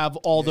interesting to have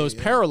all those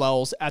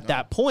parallels at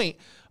that point,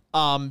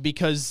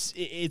 because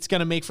it's going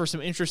to make for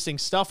some interesting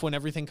stuff when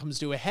everything comes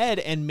to a head,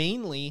 and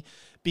mainly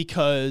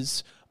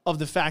because of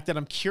the fact that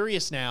I'm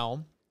curious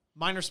now.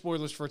 Minor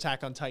spoilers for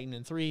Attack on Titan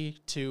in 3,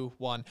 2,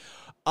 1.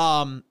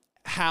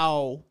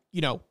 How,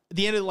 you know,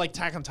 the end of like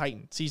Attack on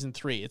Titan season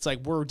 3, it's like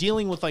we're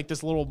dealing with like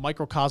this little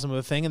microcosm of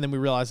a thing, and then we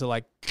realize that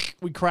like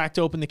we cracked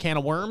open the can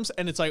of worms,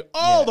 and it's like,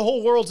 the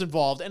whole world's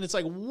involved, and it's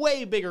like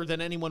way bigger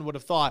than anyone would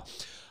have thought.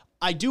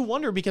 I do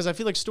wonder, because I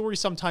feel like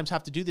stories sometimes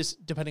have to do this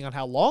depending on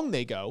how long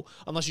they go,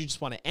 unless you just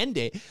want to end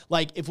it.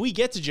 Like if we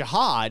get to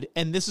Jihad,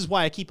 and this is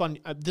why I keep on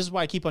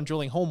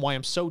drilling home why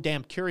I'm so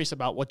damn curious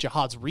about what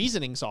Jihad's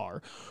reasonings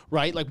are,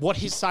 right? Like what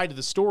his side of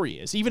the story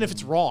is, even if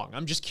it's wrong.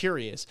 I'm just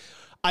curious.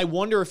 I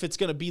wonder if it's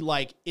going to be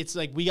like, it's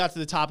like we got to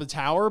the top of the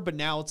tower, but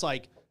now it's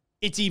like,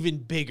 it's even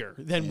bigger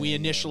than we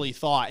initially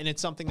thought. And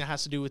it's something that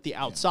has to do with the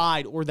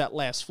outside or that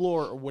last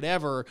floor or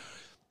whatever.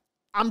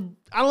 I don't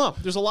know.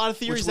 There's a lot of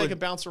theories that could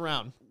bounce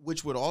around.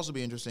 Which would also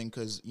be interesting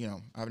because, you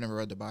know, I've never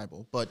read the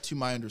Bible, but to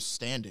my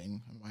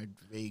understanding, my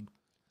vague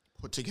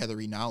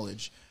put-together-y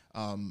knowledge,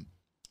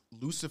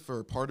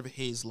 Lucifer, part of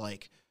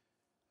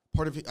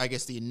I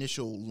guess the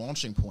initial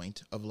launching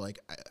point of like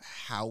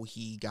how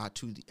he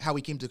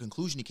came to the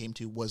conclusion he came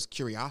to was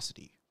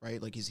curiosity,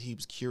 right? Like he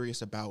was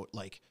curious about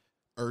like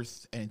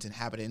Earth and its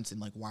inhabitants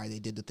and like why they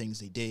did the things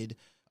they did.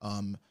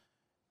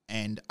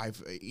 And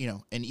I've, you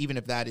know, and even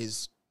if that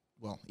is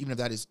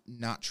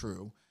not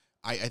true,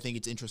 I think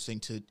it's interesting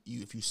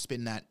if you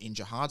spin that in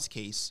Jihad's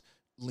case,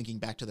 linking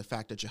back to the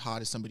fact that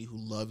Jihad is somebody who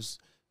loves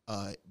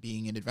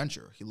being an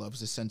adventurer. He loves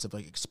the sense of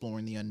like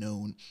exploring the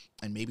unknown,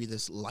 and maybe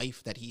this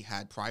life that he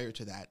had prior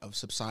to that of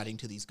subsiding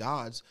to these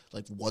gods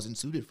like wasn't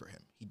suited for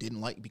him. He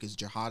didn't like, because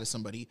Jihad is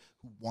somebody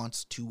who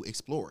wants to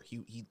explore.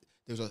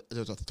 There's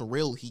a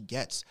thrill he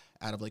gets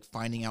out of like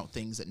finding out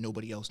things that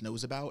nobody else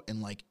knows about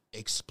and like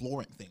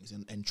exploring things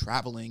and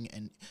traveling.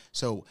 And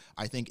so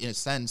I think in a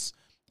sense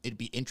it'd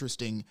be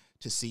interesting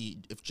to see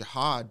if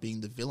Jihad,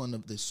 being the villain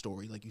of this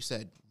story, like you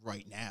said,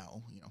 right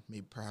now, you know,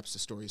 maybe perhaps the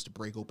story is to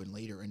break open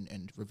later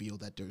and reveal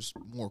that there's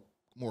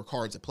more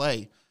cards at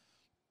play.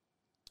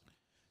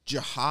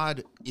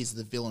 Jihad is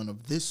the villain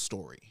of this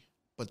story,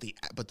 but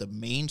the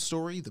main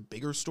story, the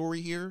bigger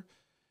story here,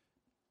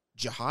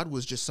 Jihad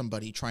was just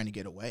somebody trying to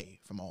get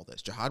away from all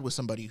this. Jihad was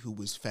somebody who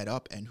was fed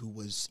up and who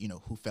was, you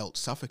know, who felt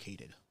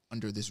suffocated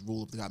under this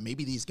rule of the god.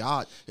 Maybe these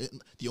gods,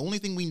 the only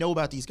thing we know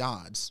about these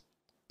gods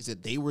is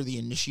that they were the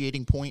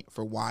initiating point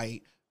for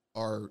why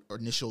our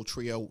initial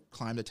trio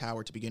climbed the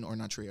tower to begin, or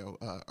not trio,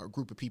 our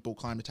group of people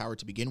climbed the tower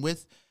to begin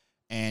with,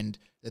 and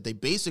that they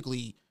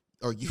basically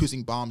are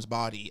using Bomb's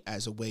body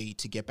as a way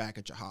to get back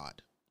at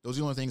Jihad. Those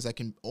are the only things that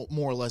can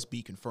more or less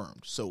be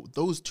confirmed. So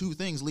those two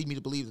things lead me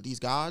to believe that these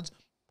gods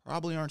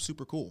probably aren't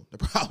super cool.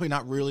 They're probably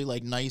not really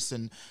like nice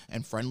and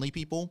friendly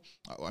people.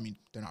 I mean,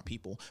 they're not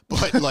people,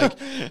 but like,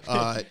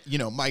 you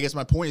know, I guess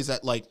my point is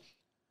that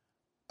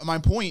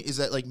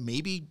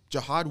maybe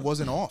Jihad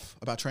wasn't off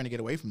about trying to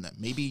get away from them.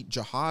 Maybe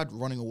Jihad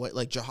running away,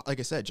 like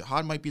I said,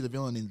 Jihad might be the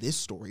villain in this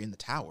story in the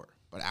tower,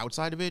 but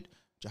outside of it,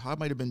 Jihad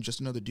might have been just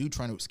another dude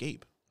trying to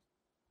escape.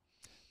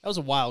 That was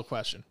a wild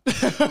question.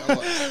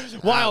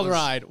 Wild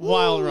ride.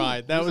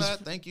 That was.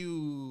 Thank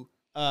you.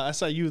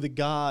 SIU the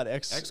God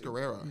X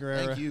Guerrera.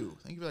 Thank you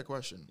for that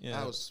question. Yeah.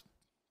 That was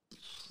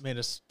made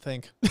us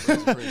think.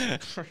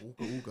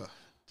 Ooga.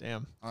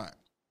 Damn. All right.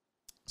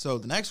 So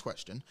the next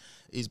question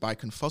is by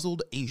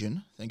Confuzzled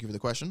Asian. Thank you for the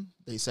question.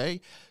 They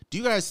say, do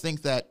you guys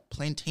think that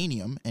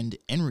Plantanium and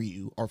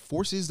Enryu are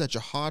forces that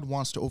Jihad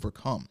wants to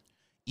overcome,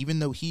 Even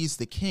though he is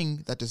the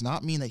king, that does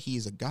not mean that he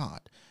is a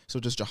god. So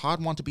does Jahad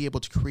want to be able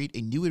to create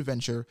a new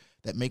adventure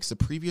that makes the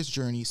previous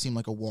journey seem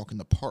like a walk in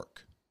the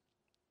park?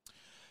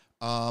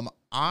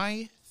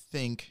 I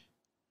think...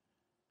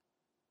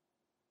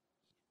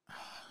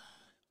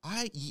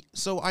 I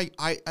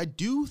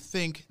do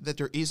think that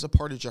there is a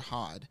part of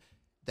Jahad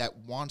that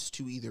wants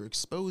to either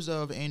expose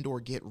of and or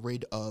get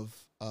rid of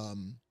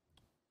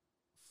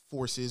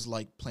forces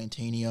like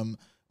Plantanium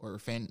or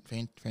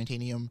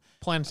Fantanium.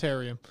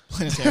 Planetarium.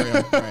 Right,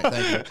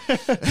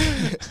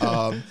 thank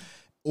you.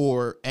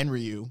 Or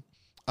Enryu.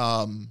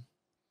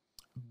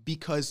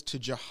 Because to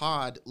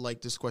Jahad,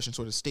 like this question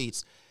sort of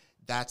states,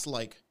 that's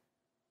like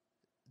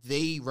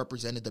they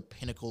represented the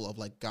pinnacle of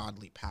like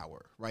godly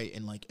power, right?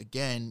 And like,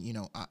 again, you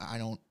know, I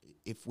don't,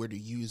 if we're to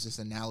use this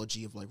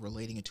analogy of like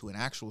relating it to an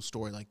actual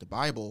story like the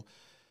Bible,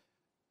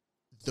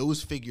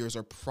 those figures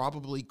are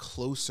probably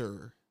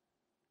closer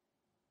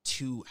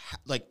to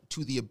like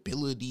to the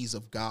abilities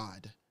of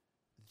God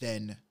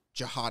than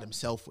Jahad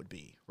himself would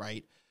be,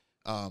 right?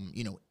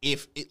 You know,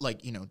 if it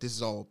like, you know, this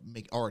is all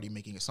already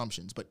making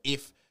assumptions, but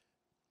if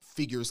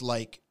figures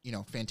like, you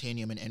know,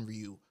 Fantanium and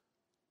Enryu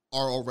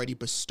are already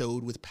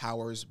bestowed with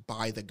powers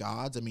by the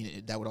gods, I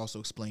mean, that would also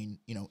explain,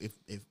 you know, if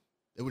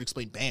it would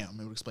explain Bam.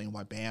 It would explain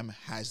why Bam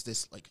has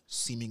this, like,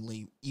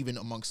 seemingly, even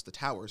amongst the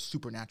towers,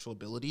 supernatural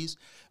abilities.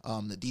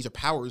 That these are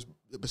powers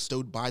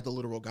bestowed by the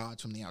literal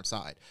gods from the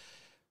outside.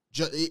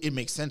 It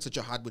makes sense that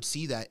Jahad would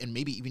see that and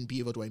maybe even be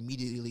able to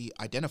immediately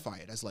identify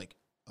it as, like,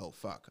 oh,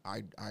 fuck,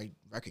 I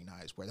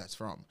recognize where that's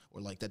from,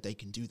 or, like, that they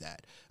can do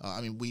that.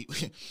 I mean,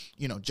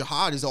 you know,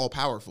 Jahad is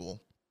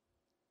all-powerful,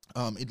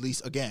 at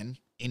least, again,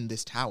 in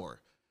this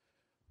tower.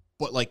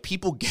 But, like,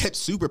 people get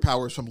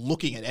superpowers from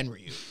looking at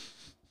Enryu.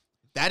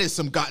 That is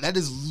some god. That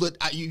is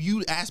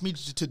you asked me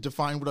to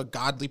define what a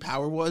godly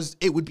power was.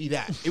 It would be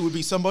that. It would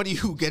be somebody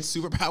who gets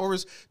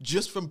superpowers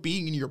just from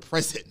being in your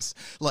presence.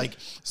 Like,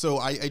 so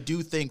I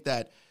do think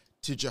that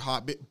to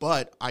Jahad,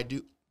 but I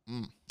do.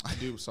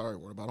 Sorry,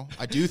 water bottle.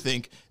 I do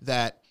think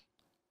that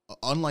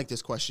unlike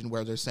this question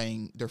where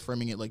they're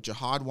framing it like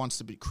Jahad wants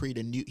to create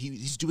a new.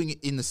 He's doing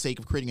it in the sake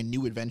of creating a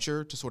new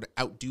adventure to sort of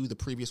outdo the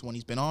previous one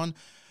he's been on.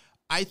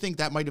 I think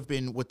that might have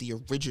been what the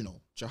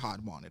original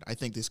Jahad wanted. I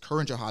think this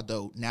current Jahad,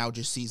 though, now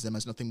just sees them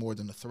as nothing more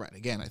than a threat.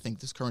 Again, I think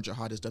this current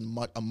Jahad has done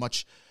a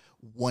much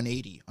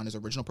 180 on his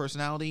original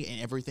personality,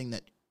 and everything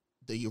that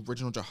the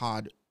original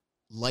Jahad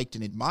liked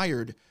and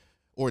admired,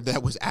 or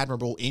that was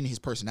admirable in his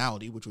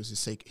personality, which was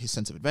his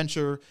sense of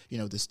adventure, you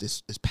know,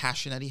 this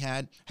passion that he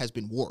had, has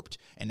been warped.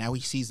 And now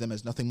he sees them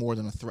as nothing more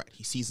than a threat.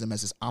 He sees them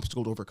as this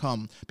obstacle to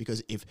overcome,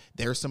 because if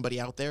there's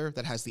somebody out there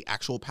that has the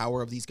actual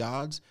power of these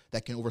gods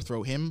that can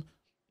overthrow him,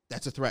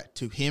 that's a threat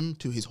to him,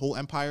 to his whole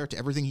empire, to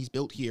everything he's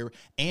built here,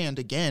 and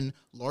again,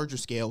 larger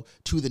scale,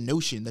 to the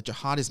notion that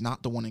Jahad is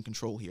not the one in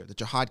control here, that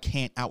Jahad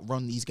can't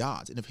outrun these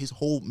gods. And if his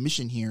whole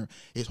mission here,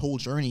 his whole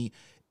journey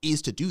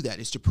is to do that,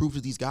 is to prove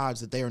to these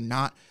gods that they are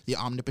not the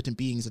omnipotent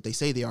beings that they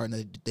say they are, and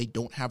that they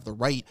don't have the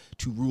right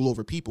to rule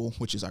over people,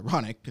 which is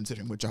ironic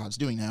considering what Jahad's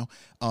doing now,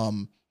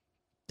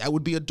 that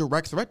would be a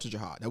direct threat to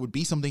Jahad. That would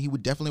be something he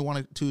would definitely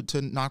want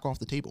to knock off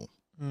the table.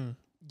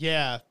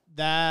 Yeah,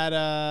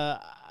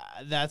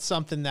 that's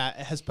something that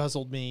has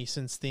puzzled me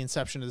since the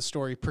inception of the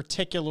story,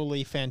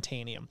 particularly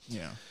Fantanium.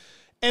 Yeah.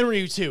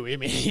 Enryu too. I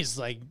mean, he's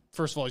like,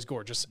 first of all, he's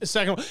gorgeous.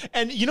 Second,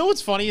 and you know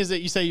what's funny is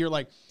that you say you're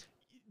like,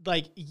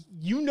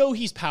 you know,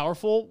 he's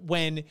powerful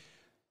when,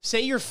 say,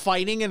 you're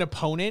fighting an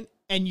opponent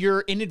and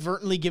you're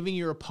inadvertently giving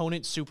your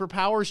opponent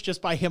superpowers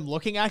just by him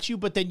looking at you,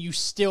 but then you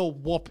still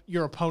whoop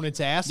your opponent's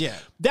ass. Yeah.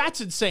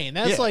 That's insane.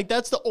 That's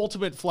that's the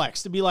ultimate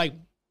flex, to be like,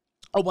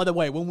 oh, by the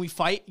way, when we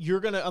fight, you're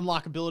going to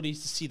unlock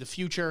abilities to see the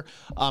future,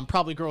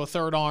 probably grow a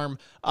third arm,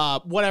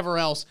 whatever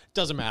else,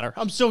 doesn't matter.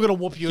 I'm still going to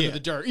whoop you into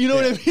the dirt. You know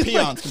what I mean?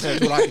 Peons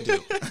compared to what I can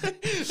do.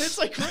 It's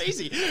like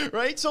crazy,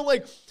 right? So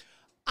like,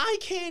 I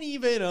can't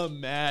even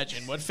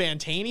imagine what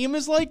Fantanium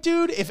is like,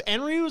 dude. If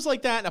Enryu was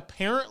like that, and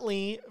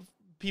apparently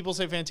people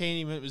say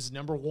Fantanium was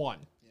number one.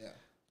 Yeah.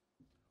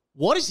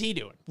 What is he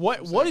doing?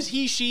 What is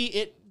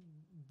it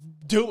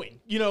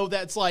doing? You know,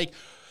 that's like...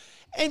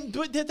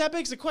 But that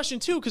begs the question,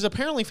 too, because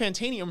apparently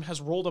Fantanium has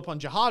rolled up on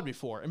Jahad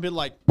before and been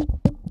like,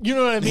 you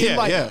know what I mean?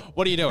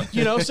 What are you doing?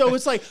 You know, so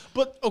it's like,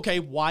 but okay,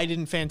 why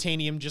didn't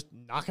Fantanium just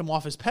knock him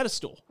off his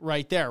pedestal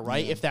right there,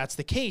 right? If that's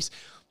the case.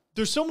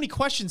 There's so many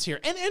questions here.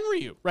 And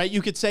Enryu, right,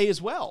 you could say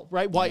as well,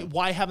 right?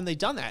 Why haven't they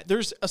done that?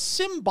 There's a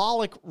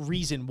symbolic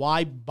reason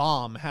why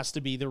Bam has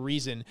to be the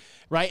reason,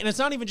 right? And it's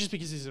not even just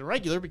because he's a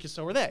regular, because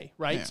so are they,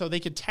 right? Yeah. So they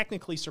could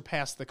technically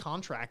surpass the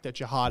contract that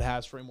Jahad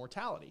has for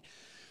immortality.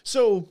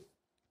 So...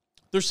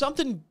 there's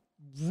something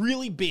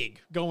really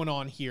big going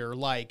on here,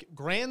 like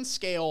grand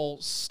scale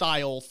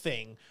style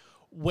thing,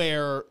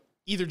 where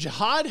either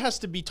Jahad has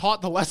to be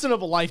taught the lesson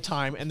of a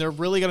lifetime and they're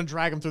really going to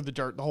drag him through the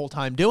dirt the whole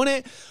time doing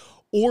it,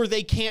 or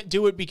they can't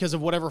do it because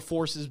of whatever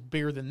force is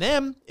bigger than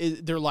them.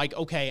 They're like,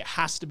 okay, it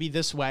has to be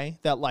this way,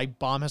 that like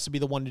Bam has to be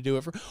the one to do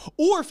it for,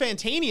 or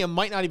Fantanium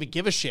might not even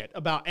give a shit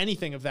about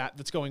anything of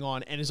that's going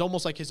on and is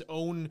almost like his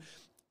own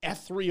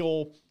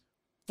ethereal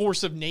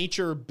force of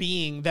nature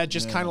being that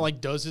just kind of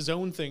like does his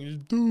own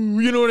thing.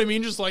 You know what I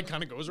mean? Just like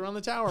kind of goes around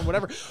the tower and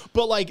whatever.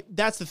 But like,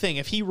 that's the thing.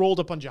 If he rolled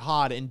up on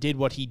Jihad and did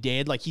what he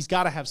did, like he's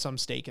got to have some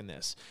stake in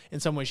this in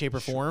some way, shape or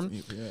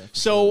form.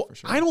 So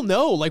I don't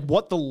know like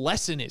what the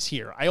lesson is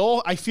here.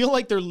 I feel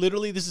like they're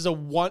literally, this is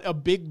a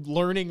big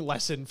learning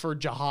lesson for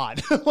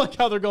Jihad, like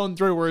how they're going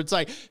through where it's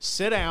like,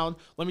 sit down.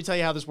 Let me tell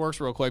you how this works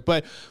real quick.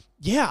 But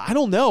yeah, I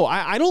don't know.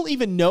 I don't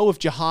even know if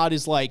Jihad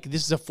is like,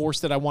 this is a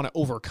force that I want to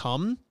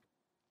overcome.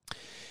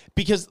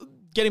 Because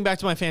getting back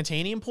to my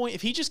Fantanium point,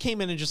 if he just came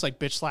in and just like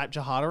bitch slapped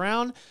Jihad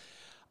around,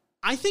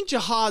 I think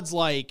Jihad's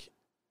like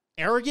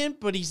arrogant,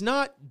 but he's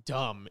not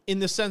dumb in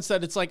the sense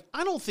that it's like,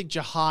 I don't think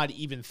Jihad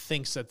even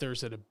thinks that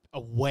there's a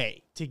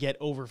way to get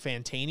over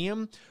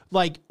Fantanium,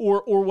 like,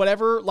 or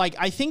whatever. Like,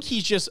 I think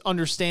he just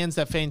understands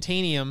that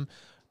Fantanium,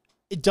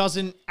 it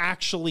doesn't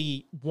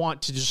actually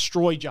want to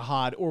destroy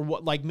Jihad, or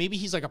what, like maybe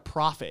he's like a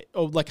prophet,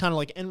 or like kind of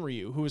like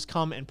Enryu, who has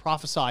come and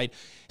prophesied,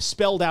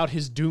 spelled out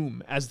his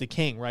doom as the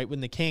king, right?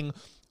 When the king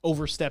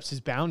oversteps his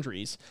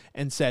boundaries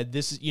and said,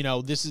 this is, you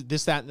know, this,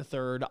 that, and the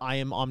third, I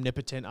am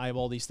omnipotent, I have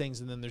all these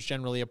things. And then there's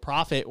generally a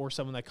prophet or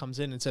someone that comes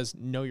in and says,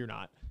 no, you're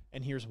not.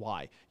 And here's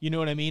why. You know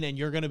what I mean? And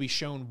you're going to be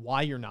shown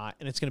why you're not.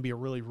 And it's going to be a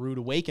really rude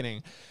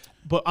awakening.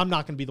 But I'm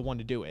not going to be the one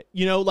to do it.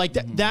 You know, like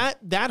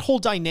that whole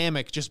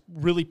dynamic just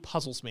really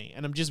puzzles me.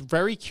 And I'm just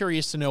very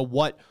curious to know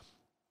what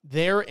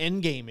their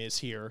end game is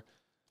here,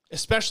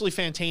 especially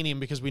Fantanium,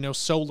 because we know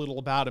so little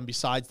about him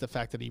besides the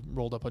fact that he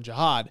rolled up on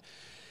Jihad.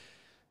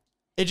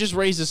 It just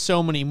raises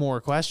so many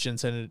more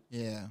questions than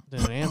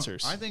it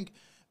answers. I think,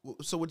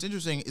 so what's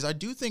interesting is I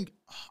do think,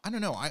 I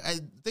don't know, I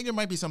think there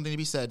might be something to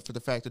be said for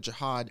the fact that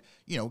Jihad,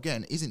 you know,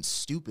 again, isn't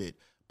stupid,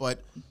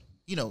 but,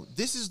 you know,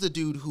 this is the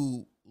dude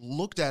who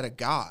looked at a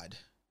god,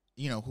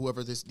 you know,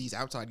 whoever these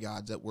outside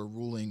gods that were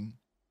ruling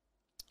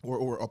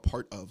or a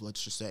part of,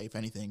 let's just say, if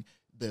anything,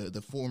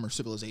 the former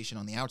civilization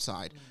on the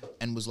outside,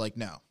 and was like,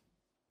 no,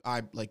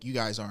 I, like, you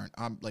guys aren't,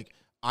 I'm like,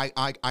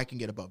 I can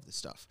get above this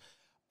stuff.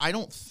 I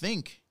don't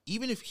think,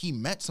 even if he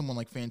met someone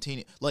like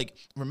Fantanium, like,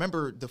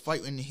 remember the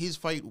fight, in his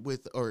fight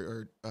with,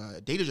 or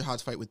Data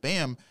Jihad's fight with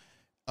Bam,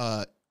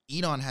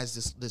 Edon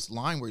has this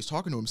line where he's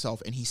talking to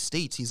himself, and he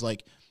states, he's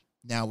like,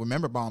 now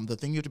remember, Bam, the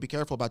thing you have to be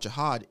careful about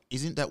Jihad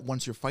isn't that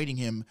once you're fighting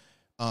him,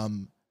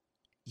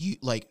 you,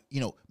 like,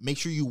 you know, make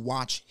sure you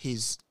watch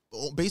his,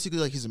 basically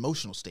like his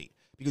emotional state,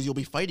 because you'll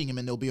be fighting him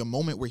and there'll be a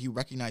moment where he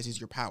recognizes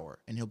your power,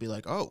 and he'll be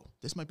like, oh,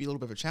 this might be a little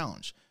bit of a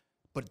challenge,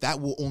 but that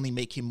will only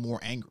make him more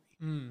angry.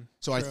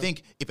 So true. I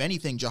think, if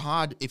anything,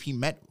 Jihad, if he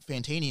met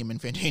Fantanium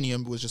and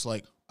Fantanium was just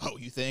like, oh,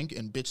 you think?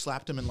 And bitch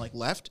slapped him and like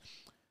left,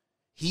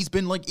 he's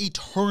been like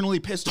eternally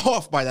pissed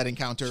off by that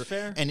encounter.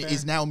 Fair.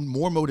 Is now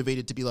more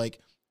motivated to be like,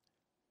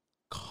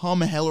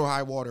 come hell or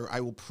high water,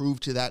 I will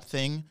prove to that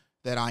thing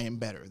that I am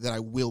better, that I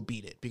will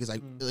beat it. Because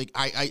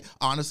I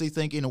honestly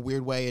think, in a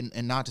weird way,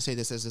 and not to say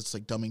this as it's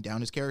like dumbing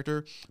down his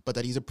character, but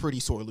that he's a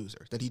pretty sore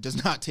loser, that he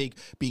does not take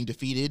being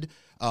defeated,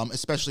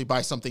 especially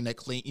by something that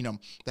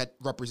that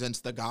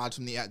represents the gods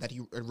from that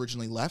he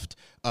originally left,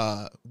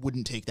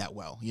 wouldn't take that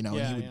well, you know.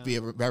 And he would be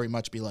very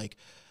much be like,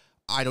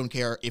 I don't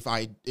care if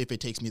it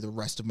takes me the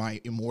rest of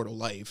my immortal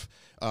life,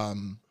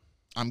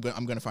 I'm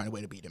gonna find a way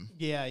to beat him.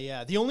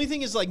 Yeah. The only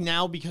thing is, like,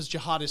 now, because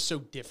Jihad is so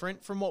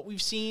different from what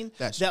we've seen,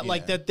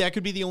 that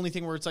could be the only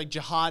thing where it's like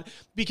Jihad,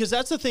 because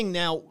that's the thing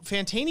now.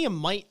 Fantanium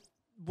might,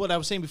 what I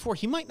was saying before,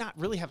 he might not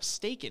really have a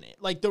stake in it.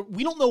 Like,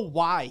 we don't know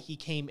why he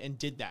came and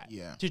did that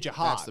to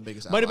Jihad. That's the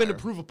biggest outlier. Might have been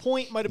to prove a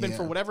point, might have been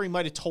for whatever. He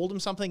might have told him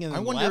something and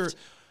then left.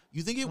 Do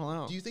you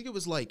think it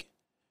was like,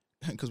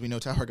 because we know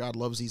Tower God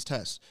loves these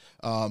tests,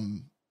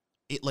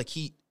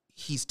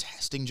 he's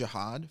testing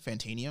Jihad,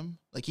 Fantanium,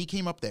 like he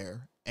came up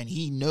there and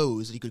he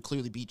knows that he could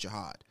clearly beat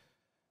Jihad,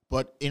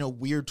 but in a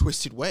weird,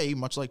 twisted way,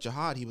 much like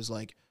Jihad, he was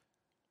like,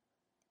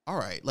 all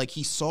right, like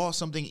he saw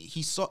something,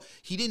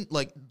 he didn't,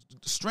 like,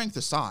 strength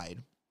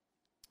aside,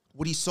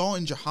 what he saw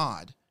in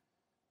Jihad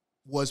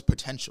was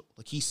potential.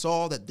 Like, he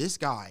saw that this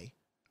guy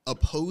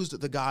opposed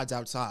the gods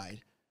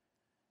outside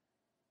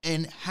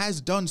and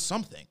has done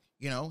something,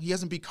 you know? He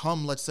hasn't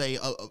become, let's say,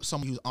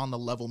 someone who's on the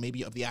level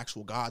maybe of the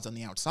actual gods on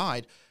the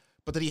outside,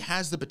 but that he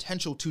has the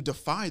potential to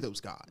defy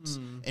those gods.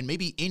 And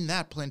maybe in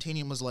that,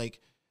 Plantanium was like,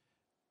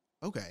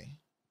 okay,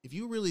 if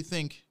you really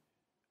think,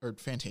 or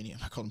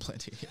Fantanium, I call him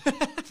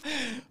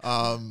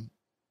Plantanium.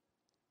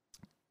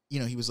 You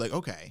know, he was like,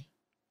 okay,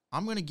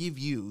 I'm going to give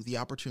you the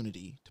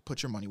opportunity to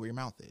put your money where your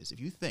mouth is. If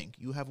you think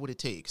you have what it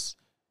takes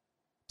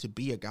to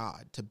be a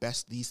god, to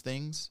best these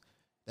things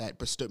that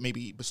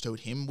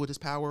bestowed him with his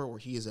power, or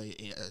he is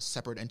a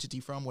separate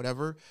entity from,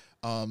 whatever,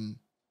 I'm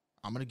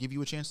going to give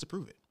you a chance to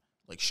prove it.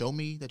 Like, show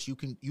me that you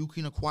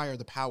can acquire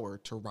the power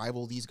to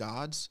rival these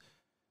gods,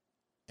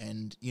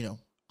 and, you know,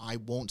 I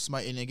won't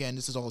smite. And again,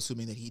 this is all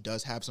assuming that he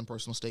does have some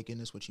personal stake in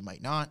this, which he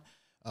might not.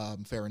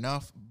 Fair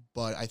enough.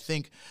 But I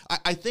think,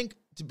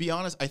 to be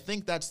honest, I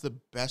think that's the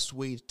best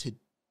way to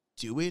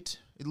do it,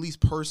 at least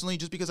personally,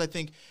 just because I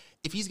think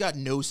if he's got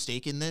no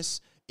stake in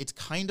this, it's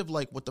kind of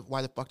like,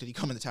 why the fuck did he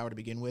come in the tower to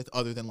begin with,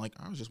 other than like,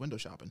 I was just window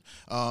shopping.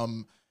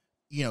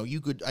 you know,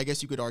 I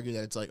guess you could argue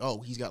that it's like,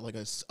 oh, he's got like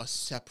a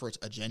separate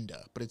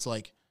agenda, but it's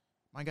like,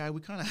 my guy,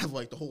 we kind of have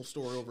like the whole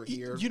story over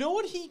here. You know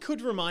what he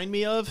could remind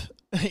me of?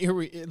 Have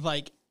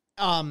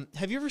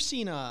you ever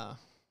seen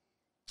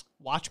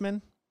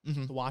Watchmen?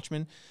 Mm-hmm. The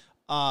Watchmen?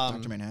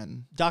 Dr.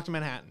 Manhattan. Dr.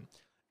 Manhattan.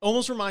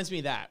 Almost reminds me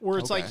of that, where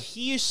it's like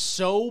he is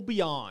so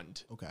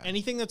beyond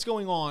anything that's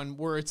going on,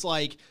 where it's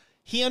like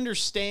he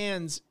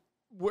understands,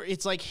 where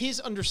it's like his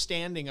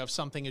understanding of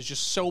something is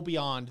just so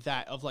beyond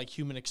that of like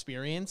human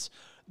experience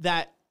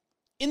that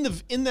in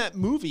that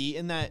movie,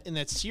 in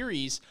that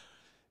series,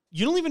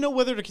 you don't even know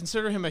whether to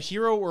consider him a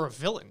hero or a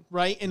villain,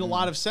 right? In a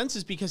lot of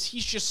senses, because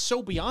he's just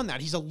so beyond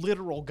that. He's a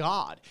literal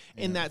god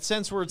in that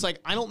sense, where it's like,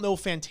 I don't know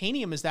if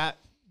Fantanium is that,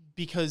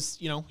 because,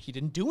 you know, he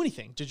didn't do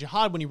anything to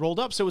Jihad when he rolled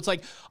up. So it's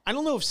like, I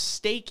don't know if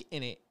stake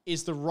in it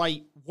is the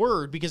right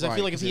word, because I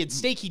feel like if he had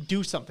stake, he'd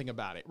do something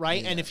about it,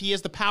 right? And if he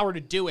has the power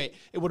to do it,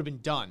 it would have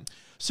been done.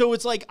 So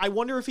it's like, I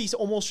wonder if he's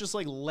almost just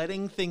like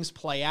letting things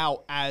play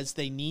out as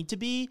they need to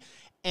be,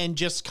 and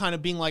just kind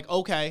of being like,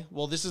 okay,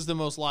 well, this is the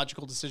most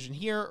logical decision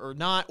here or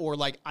not, or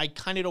like, I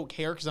kind of don't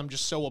care because I'm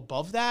just so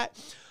above that.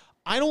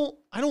 I don't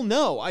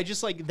know. I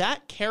just like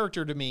that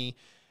character to me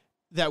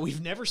that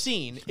we've never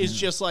seen is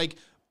just like,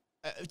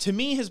 to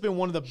me, has been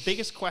one of the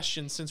biggest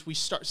questions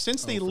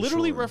since they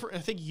literally I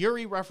think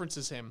Yuri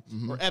references him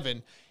or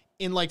Evan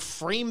in like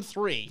frame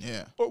 3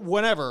 or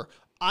whatever.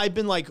 I've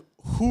been like,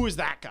 who is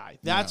that guy?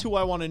 That's who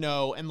I want to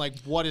know. And like,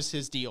 what is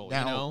his deal? Now,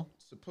 you know?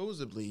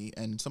 Supposedly,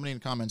 and somebody in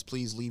the comments,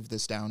 please leave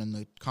this down in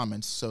the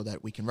comments so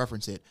that we can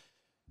reference it.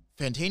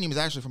 Fantanium is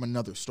actually from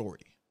another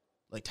story.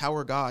 Like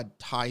Tower of God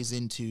ties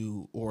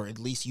into, or at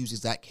least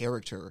uses that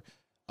character.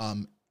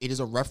 It is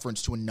a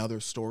reference to another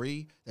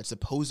story that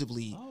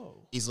supposedly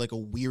is like a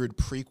weird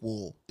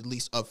prequel, at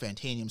least of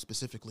Fantanium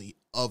specifically,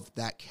 of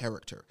that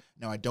character.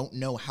 Now, I don't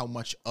know how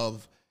much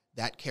of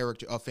that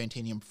character of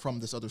Fantanium from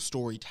this other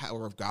story,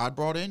 Tower of God,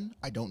 brought in.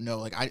 I don't know.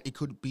 Like, it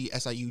could be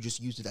SIU just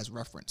used it as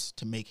reference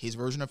to make his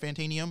version of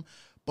Fantanium.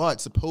 But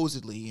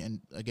supposedly, and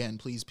again,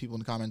 please, people in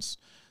the comments,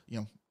 you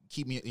know,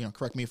 keep me, you know,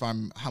 correct me if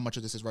how much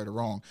of this is right or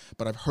wrong.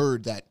 But I've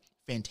heard that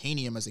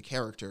Fantanium as a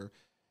character,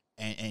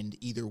 and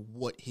either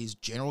what his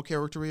general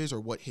character is, or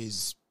what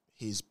his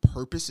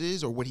purpose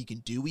is, or what he can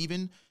do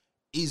even,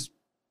 is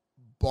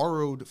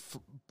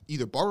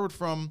either borrowed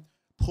from,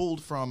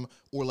 pulled from,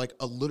 or like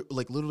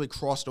literally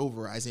crossed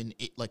over, as in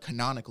it, like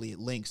canonically it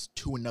links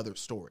to another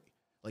story.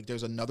 Like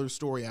there's another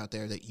story out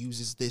there that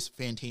uses this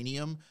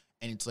Fantanium,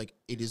 and it's like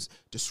it is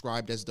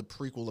described as the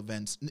prequel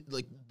events.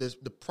 Like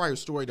the prior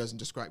story doesn't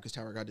describe, because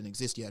Tower of God didn't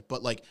exist yet,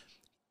 but like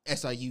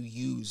SIU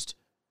used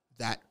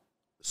that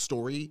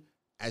story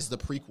as the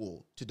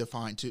prequel to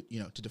define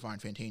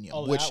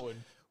Fantanium, which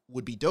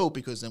would be dope,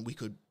 because then we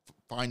could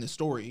find the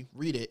story,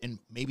 read it, and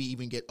maybe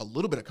even get a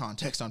little bit of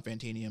context on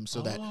Fantanium,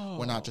 so that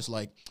we're not just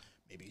like,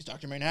 maybe he's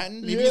Dr.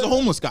 Manhattan, maybe he's a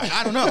homeless guy.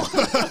 I don't know.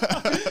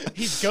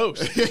 He's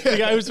Ghost, the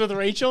guy who's with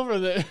Rachel for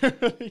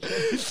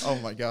the. Oh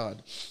my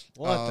God.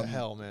 What the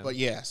hell, man? But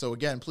yeah, so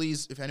again,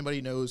 please, if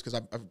anybody knows, because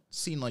I've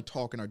seen like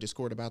talk in our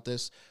Discord about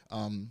this,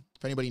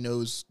 if anybody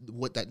knows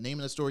what that name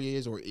of the story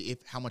is, or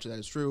how much of that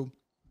is true,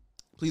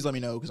 please let me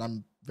know, because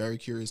I'm very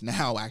curious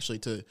now actually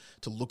to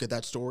look at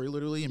that story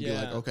literally and be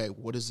like, okay,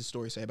 what does this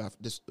story say about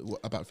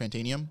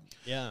Fantanium?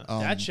 Yeah,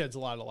 that sheds a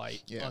lot of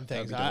light on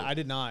things. I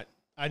did not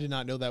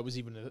know that was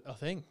even a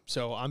thing.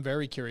 So I'm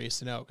very curious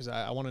to know, because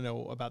I want to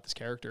know about this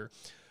character.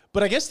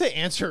 But I guess to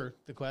answer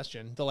the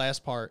question, the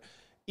last part,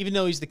 even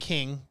though he's the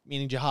king,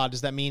 meaning Jihad,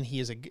 does that mean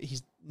he's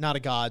not a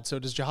god? So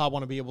does Jihad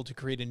want to be able to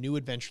create a new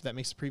adventure that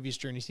makes the previous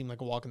journey seem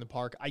like a walk in the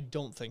park? I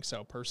don't think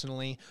so,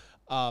 personally.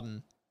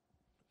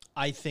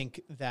 I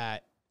think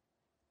that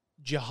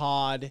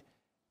Jihad,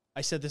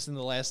 I said this in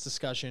the last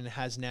discussion,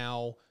 has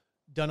now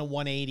done a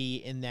 180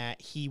 in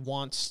that he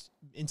wants,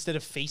 instead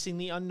of facing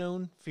the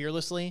unknown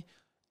fearlessly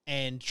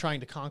and trying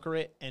to conquer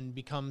it and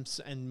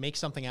make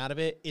something out of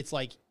it, it's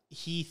like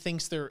he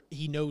thinks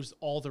he knows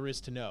all there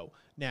is to know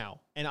now.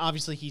 And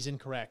obviously he's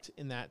incorrect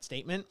in that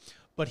statement,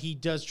 but he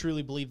does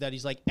truly believe that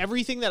he's like,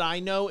 everything that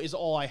I know is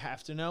all I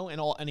have to know and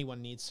all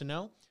anyone needs to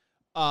know.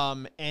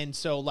 And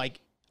so like,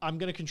 I'm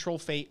going to control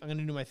fate. I'm going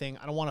to do my thing.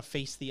 I don't want to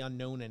face the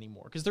unknown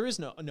anymore, because there is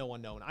no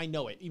unknown. I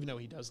know it, even though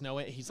he does know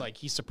it. He's like,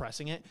 he's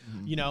suppressing it,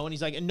 you know, and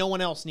he's like, and no one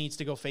else needs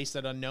to go face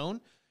that unknown,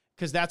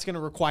 because that's going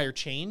to require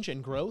change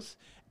and growth.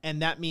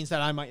 And that means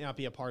that I might not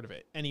be a part of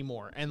it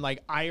anymore. And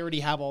like, I already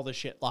have all this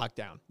shit locked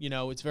down. You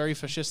know, it's very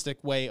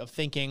fascistic way of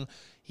thinking.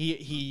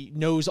 He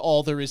knows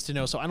all there is to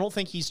know. So I don't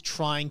think he's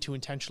trying to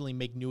intentionally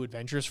make new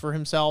adventures for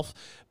himself,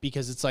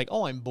 because it's like,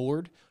 oh, I'm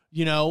bored.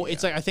 You know,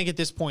 it's like, I think at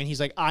this point, he's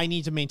like, I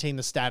need to maintain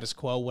the status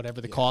quo,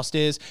 whatever the cost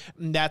is.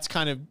 And that's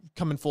kind of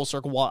coming full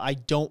circle. Why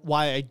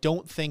I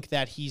don't think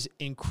that he's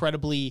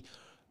incredibly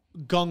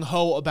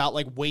gung-ho about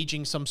like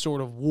waging some sort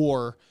of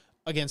war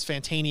against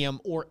Fantanium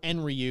or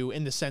Enryu,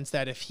 in the sense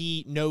that if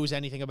he knows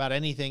anything about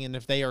anything and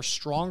if they are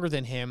stronger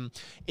than him,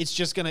 it's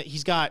just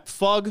he's got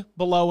Fug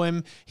below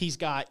him. He's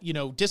got,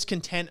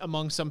 discontent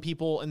among some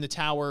people in the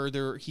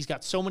tower. He's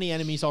got so many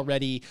enemies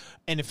already.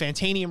 And if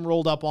Fantanium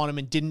rolled up on him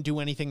and didn't do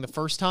anything the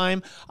first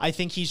time, I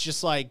think he's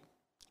just like,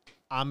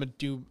 I'm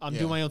doing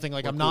my own thing.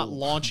 Like, I'm not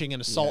launching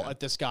an assault at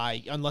this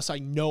guy unless I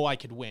know I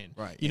could win.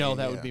 Right.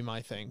 That would be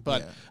my thing.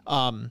 But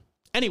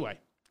anyway,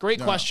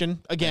 great question.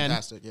 Again,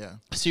 fantastic. Yeah.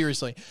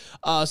 Seriously.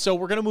 So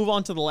we're going to move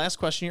on to the last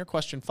question here,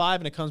 question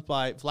 5, and it comes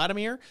by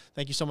Vladimir.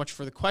 Thank you so much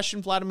for the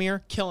question,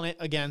 Vladimir. Killing it.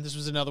 Again, this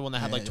was another one that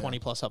had 20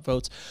 plus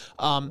upvotes.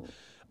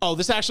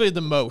 This actually had the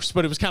most,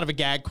 but it was kind of a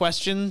gag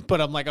question. But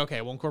I'm like, okay,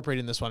 we'll incorporate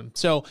in this one.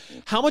 So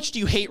how much do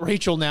you hate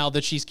Rachel now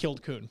that she's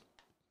killed Khun?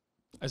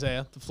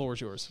 Isaiah, the floor is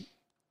yours.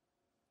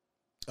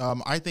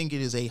 I think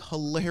it is a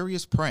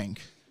hilarious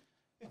prank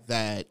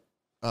that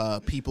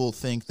people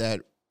think that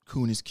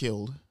Khun is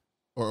killed,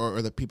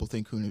 or that people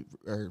think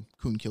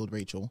Khun killed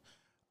Rachel.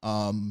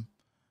 And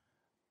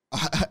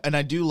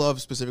I do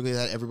love specifically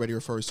that everybody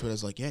refers to it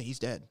as like, yeah, he's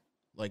dead.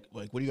 Like,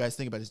 what do you guys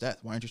think about his death?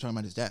 Why aren't you talking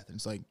about his death? And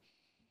it's like,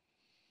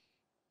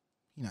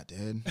 he's not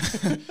dead.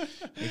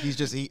 He's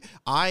just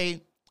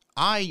I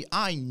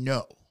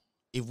know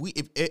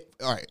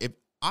if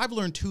I've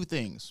learned 2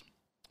 things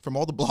from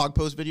all the blog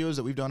post videos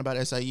that we've done about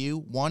SIU.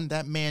 1,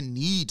 that man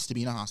needs to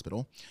be in a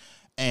hospital.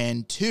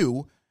 And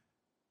 2,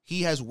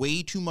 he has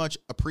way too much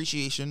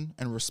appreciation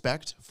and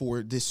respect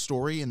for this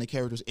story and the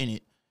characters in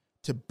it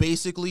to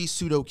basically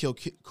pseudo kill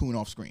Khun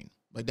off screen.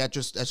 Like,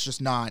 that's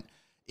just not.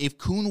 If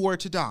Khun were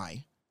to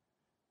die,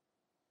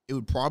 it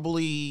would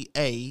probably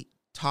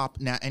top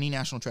any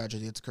national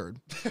tragedy that's occurred,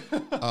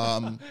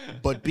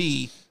 but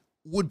B,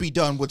 would be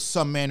done with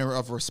some manner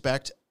of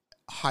respect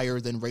higher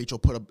than Rachel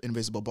put an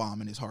invisible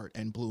bomb in his heart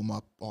and blew him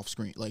up off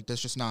screen. Like,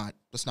 that's not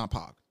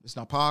Pog. It's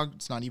not Pog.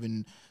 It's not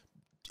even.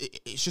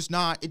 It's just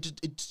not. It's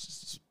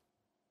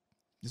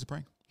a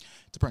prank.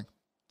 It's a prank.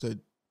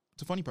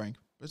 It's a funny prank,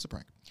 but it's a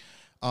prank.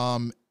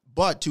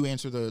 But to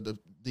answer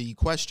the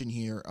question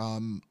here,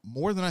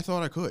 more than I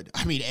thought I could.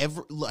 I mean,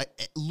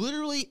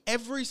 literally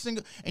every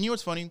single. And you know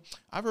what's funny?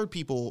 I've heard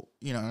people,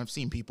 I've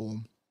seen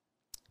people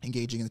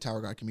engaging in the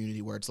Tower God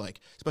community where it's like,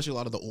 especially a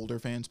lot of the older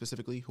fans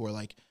specifically, who are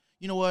like,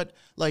 you know what?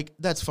 Like,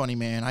 that's funny,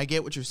 man. I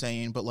get what you're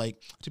saying, but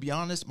like, to be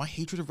honest, my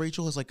hatred of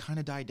Rachel has like kind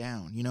of died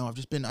down.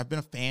 I've been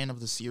a fan of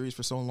the series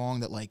for so long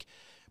that like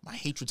my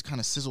hatred's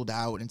kind of sizzled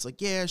out, and it's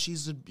like, yeah,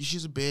 she's a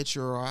bitch,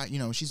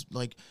 or she's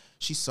like,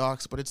 she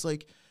sucks, but it's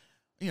like,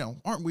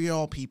 aren't we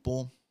all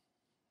people?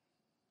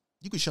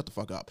 You can shut the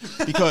fuck up,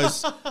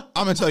 because I'm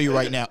gonna tell you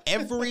right now,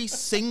 every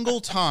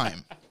single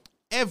time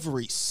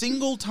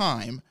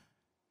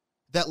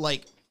that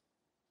like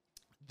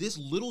this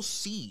little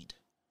seed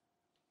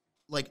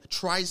like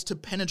tries to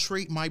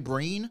penetrate my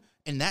brain,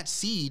 and that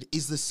seed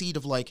is the seed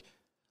of like,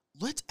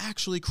 let's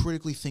actually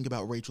critically think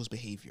about Rachel's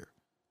behavior.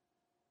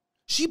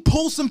 She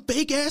pulls some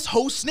fake ass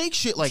hoe snake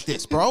shit like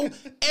this, bro.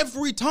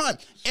 Every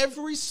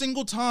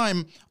single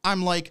time,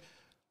 I'm like,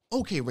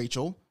 okay,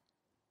 Rachel,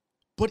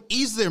 but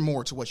is there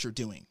more to what you're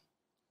doing?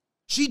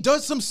 She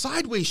does some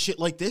sideways shit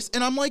like this,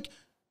 and I'm like,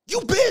 you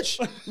bitch!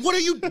 What are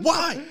you?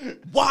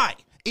 Why?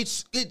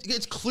 It's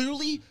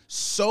clearly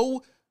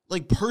so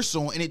like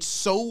personal, and it's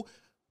so.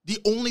 The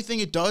only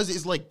thing it does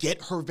is like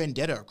get her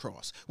vendetta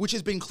across, which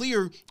has been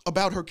clear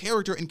about her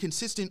character and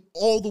consistent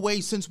all the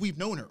way since we've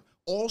known her.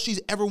 All she's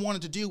ever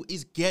wanted to do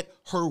is get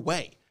her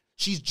way.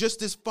 She's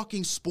just this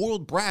fucking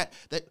spoiled brat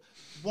that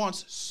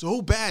wants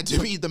so bad to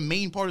be the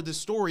main part of this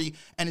story,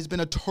 and has been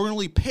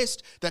eternally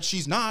pissed that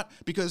she's not,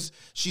 because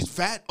she's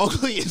fat,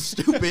 ugly, and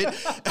stupid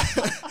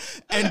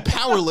and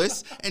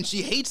powerless, and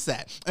she hates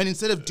that. And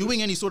instead of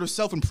doing any sort of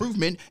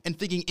self-improvement and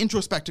thinking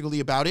introspectively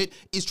about it,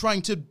 is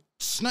trying to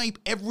snipe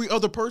every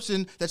other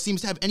person that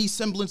seems to have any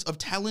semblance of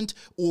talent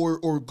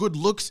or good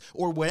looks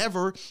or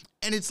whatever.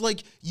 And it's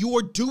like, you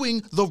are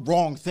doing the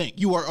wrong thing.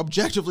 You are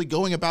objectively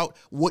going about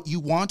what you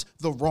want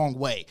the wrong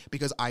way.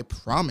 Because I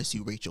promise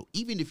you, Rachel,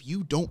 even if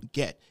you don't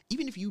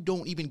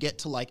even get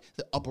to like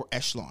the upper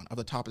echelon of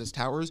the top of this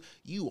towers,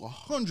 you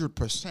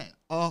 100%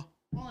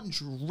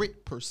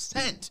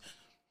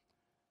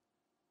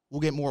 will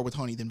get more with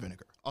honey than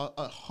vinegar.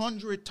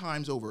 100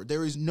 times over.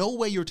 There is no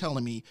way you're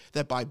telling me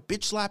that by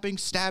bitch slapping,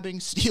 stabbing,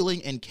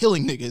 stealing, and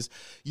killing niggas,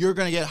 you're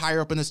gonna get higher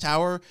up in this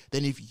tower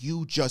than if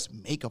you just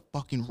make a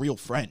fucking real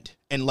friend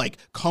and like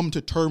come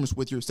to terms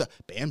with yourself.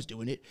 Bam's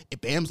doing it. If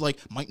Bam's like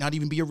might not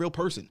even be a real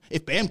person.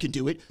 If Bam can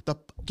do it,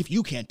 if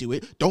you can't do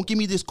it, don't give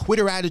me this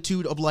quitter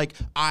attitude of like,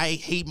 I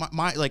hate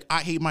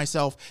I hate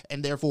myself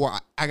and therefore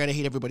I gotta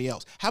hate everybody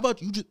else. How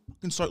about you just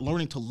can start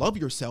learning to love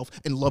yourself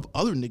and love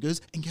other niggas,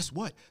 and guess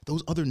what?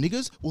 Those other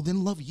niggas will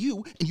then love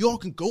you, and you all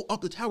can go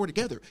up the tower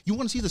together. You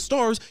want to see the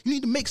stars, you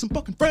need to make some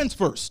fucking friends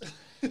first.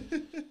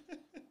 I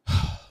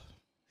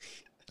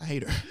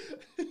hate her.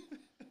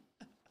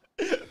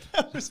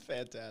 That was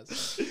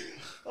fantastic.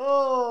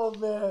 Oh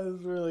man,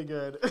 it's really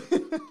good.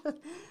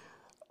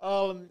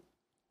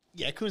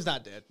 Yeah, Kuhn's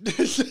not dead.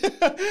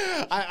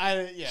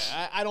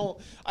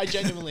 I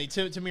genuinely,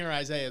 to mirror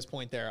Isaiah's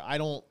point there, I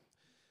don't.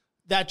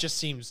 That just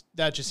seems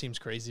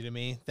crazy to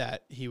me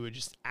that he would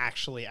just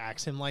actually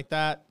axe him like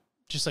that,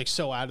 just like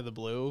so out of the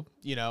blue,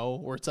 you know,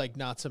 where it's like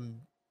not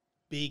some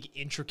big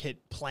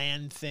intricate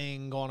planned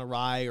thing going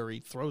awry, or he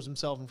throws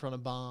himself in front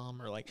of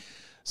Bomb, or like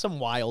some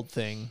wild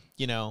thing,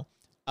 you know.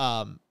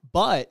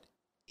 But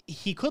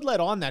he could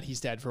let on that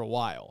he's dead for a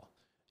while.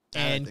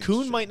 And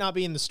Kuhn might not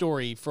be in the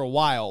story for a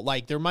while.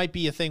 Like, there might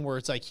be a thing where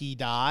it's like he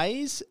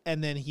dies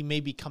and then he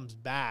maybe comes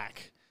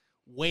back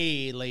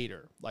way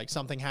later. Like,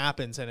 something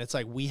happens and it's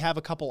like, we have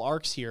a couple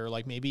arcs here,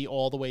 like maybe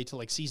all the way to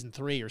like season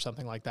 3 or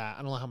something like that.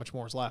 I don't know how much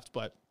more is left,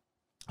 but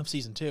of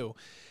season 2.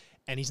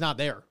 And he's not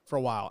there for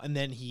a while. And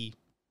then he,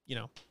 you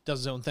know, does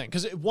his own thing.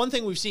 Because one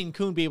thing we've seen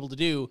Kuhn be able to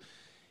do,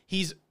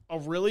 he's a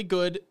really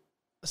good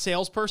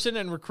salesperson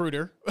and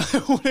recruiter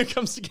when it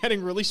comes to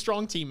getting really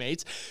strong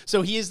teammates.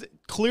 So he is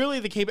clearly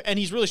and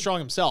he's really strong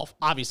himself,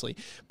 obviously,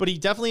 but he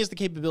definitely has the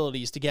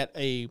capabilities to get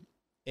a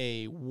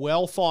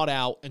well thought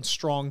out and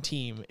strong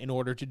team in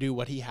order to do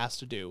what he has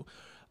to do.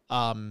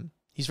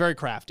 He's very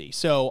crafty.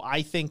 So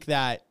I think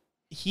that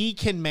he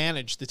can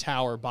manage the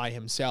tower by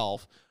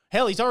himself.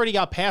 Hell, he's already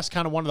got past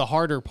kind of one of the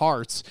harder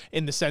parts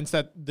in the sense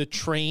that the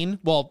train,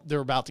 well, they're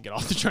about to get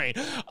off the train.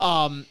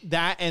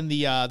 That and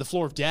the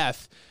floor of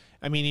death.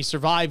 I mean, he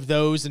survived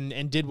those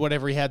and did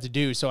whatever he had to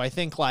do. So I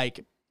think,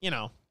 like, you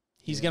know,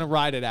 he's going to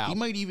ride it out. He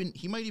might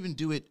even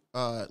do it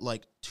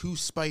like to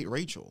spite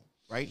Rachel,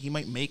 right? He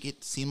might make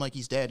it seem like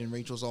he's dead and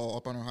Rachel's all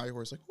up on her high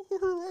horse like,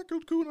 oh, I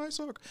killed Kuhn, I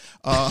suck.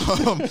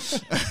 I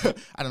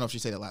don't know if she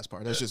say that last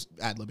part. That's just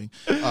ad-libbing.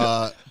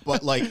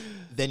 But like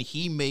then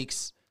he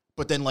makes...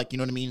 But then, like, you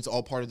know what I mean? It's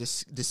all part of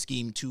this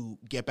scheme to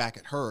get back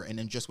at her. And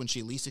then just when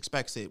she least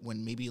expects it,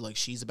 when maybe, like,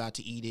 she's about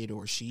to eat it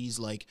or she's,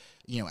 like,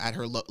 you know, at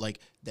her, like,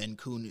 then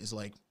Kuhn is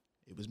like,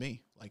 it was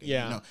me. Like,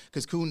 yeah. You know,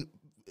 because Kuhn,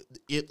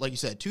 like you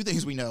said, two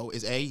things we know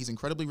is, A, he's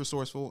incredibly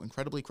resourceful,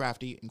 incredibly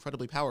crafty,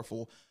 incredibly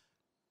powerful,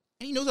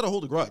 and he knows how to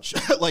hold a grudge.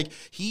 Like,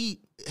 he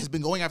has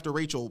been going after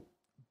Rachel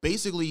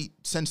basically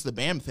since the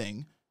BAM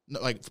thing.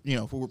 Like, you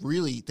know, if we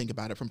really think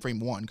about it from frame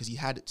 1, because he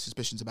had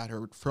suspicions about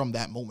her from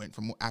that moment,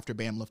 from after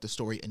BAM left the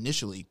story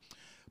initially.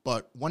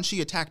 But once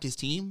she attacked his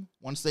team,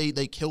 once they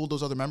killed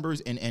those other members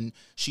and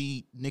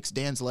she nicks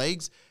Dan's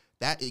legs,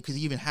 that, because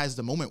he even has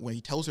the moment when he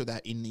tells her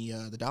that in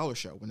the Dollar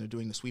Show, when they're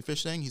doing the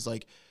Sweetfish thing, he's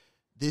like,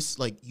 this,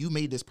 like, you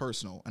made this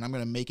personal, and I'm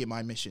going to make it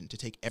my mission to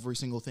take every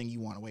single thing you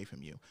want away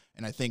from you.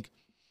 And I think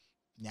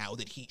now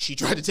that she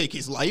tried to take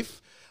his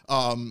life,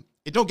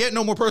 it don't get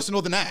no more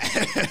personal than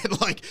that.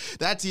 Like,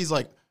 he's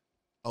like,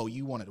 oh,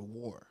 you wanted a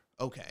war.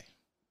 Okay.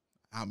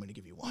 I'm going to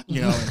give you one.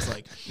 You know, it's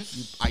like,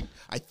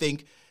 I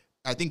think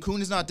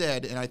Kuhn is not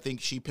dead, and I think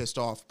she pissed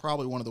off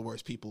probably one of the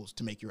worst people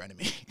to make your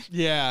enemy.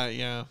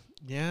 Yeah,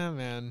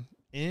 man.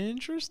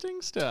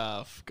 Interesting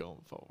stuff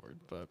going forward.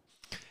 But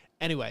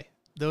anyway,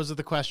 those are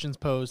the questions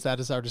posed. That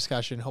is our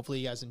discussion. Hopefully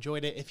you guys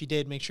enjoyed it. If you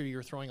did, make sure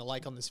you're throwing a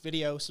like on this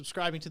video,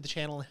 subscribing to the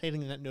channel, and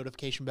hitting that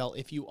notification bell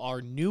if you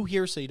are new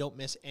here so you don't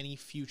miss any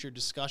future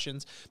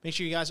discussions. Make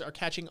sure you guys are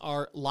catching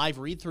our live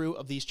read-through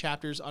of these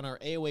chapters on our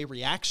AOA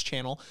Reacts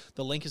channel.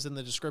 The link is in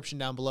the description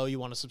down below. You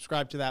want to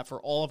subscribe to that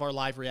for all of our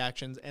live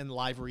reactions and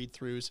live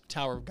read-throughs,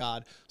 Tower of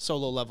God,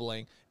 solo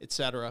leveling,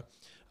 etc.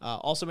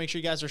 Also, make sure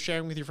you guys are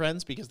sharing with your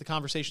friends, because the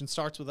conversation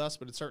starts with us,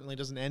 but it certainly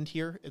doesn't end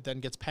here. It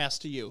then gets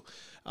passed to you.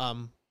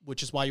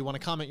 Which is why you want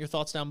to comment your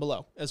thoughts down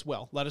below as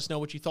well. Let us know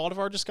what you thought of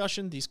our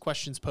discussion, these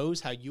questions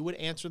posed, how you would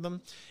answer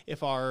them,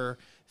 if our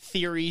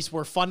theories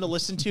were fun to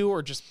listen to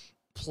or just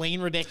plain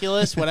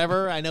ridiculous,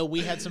 whatever. I know we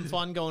had some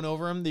fun going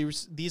over them.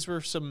 These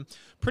were some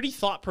pretty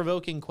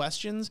thought-provoking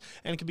questions,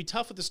 and it can be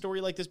tough with a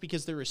story like this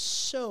because there is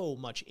so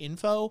much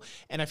info,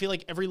 and I feel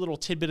like every little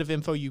tidbit of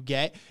info you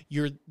get,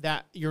 you're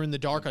in the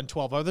dark on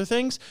 12 other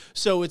things.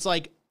 So it's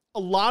like a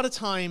lot of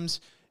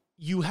times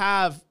you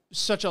have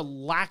such a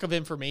lack of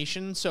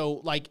information, so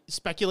like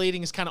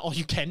speculating is kind of all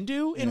you can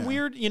do in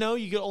weird, you know,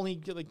 you can only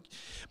get like,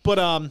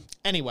 but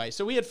anyway,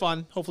 so we had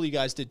fun. Hopefully you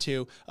guys did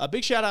too. A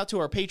big shout out to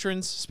our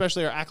patrons,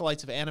 especially our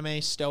acolytes of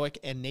anime, Stoic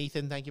and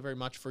Nathan. Thank you very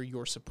much for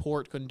your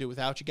support. Couldn't do it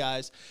without you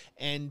guys.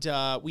 And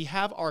we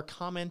have our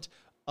comment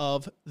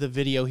of the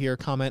video here,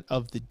 comment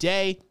of the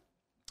day.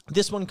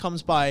 This one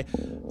comes by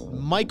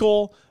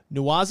Michael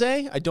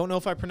Nuaze. I don't know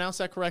if I pronounced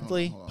that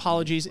correctly.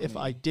 Apologies if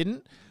I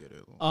didn't.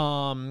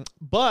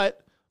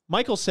 But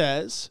Michael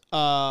says,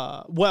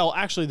 well,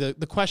 actually,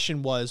 the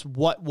question was,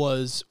 what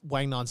was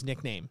Wang Nan's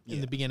nickname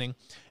in the beginning?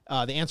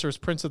 The answer is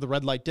Prince of the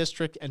Red Light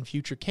District and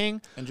Future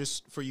King. And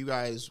just for you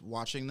guys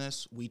watching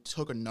this, we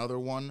took another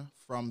one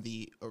from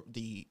the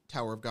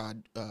Tower of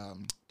God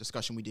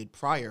discussion we did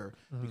prior,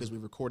 because we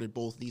recorded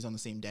both these on the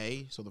same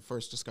day. So the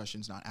first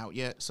discussion's not out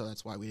yet, so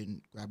that's why we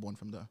didn't grab one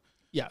from the...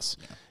 Yes,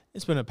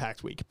 it's been a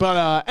packed week.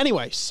 But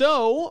anyway,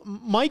 so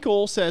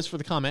Michael says for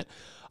the comment...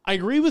 I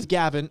agree with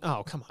Gavin.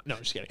 Oh, come on. No,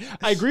 just kidding.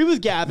 I agree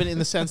with Gavin in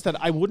the sense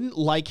that I wouldn't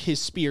like his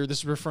spear. This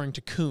is referring to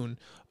Kuhn.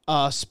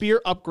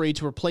 spear upgrade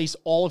to replace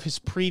all of his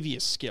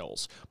previous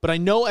skills, but I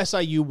know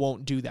SIU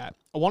won't do that.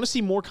 I want to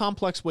see more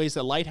complex ways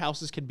that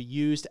lighthouses can be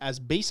used as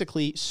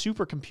basically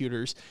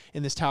supercomputers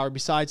in this tower,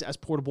 besides as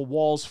portable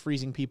walls,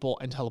 freezing people,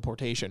 and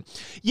teleportation.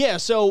 Yeah,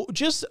 so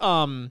just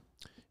in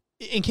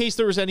case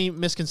there was any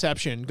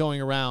misconception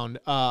going around,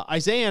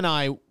 Isaiah and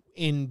I,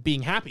 in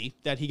being happy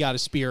that he got a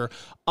spear,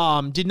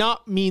 did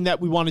not mean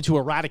that we wanted to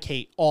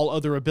eradicate all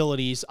other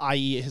abilities,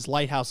 i.e. his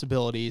lighthouse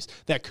abilities,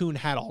 that Khun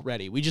had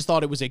already. We just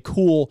thought it was a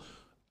cool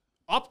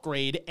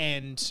upgrade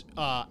and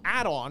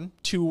add-on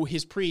to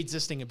his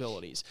pre-existing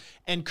abilities.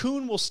 And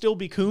Khun will still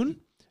be Khun,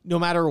 no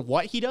matter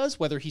what he does,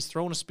 whether he's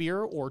throwing a spear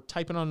or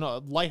typing on a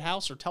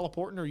lighthouse or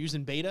teleporting or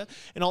using beta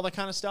and all that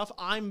kind of stuff.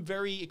 I'm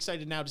very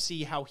excited now to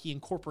see how he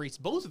incorporates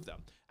both of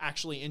them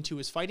actually into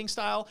his fighting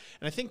style.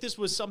 And I think this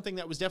was something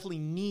that was definitely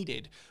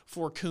needed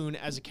for Khun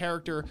as a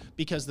character,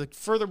 because the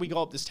further we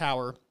go up this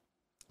tower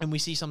and we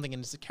see something in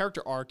his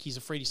character arc, he's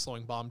afraid he's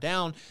slowing Bomb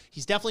down.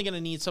 He's definitely going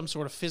to need some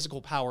sort of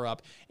physical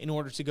power-up in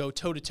order to go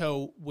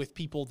toe-to-toe with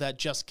people that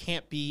just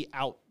can't be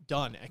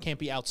outdone. It can't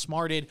be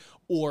outsmarted,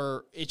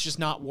 or it's just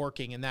not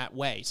working in that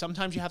way.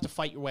 Sometimes you have to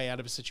fight your way out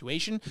of a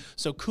situation.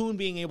 So Khun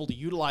being able to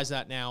utilize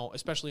that now,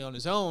 especially on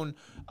his own,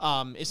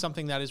 is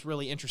something that is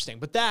really interesting.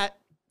 But that,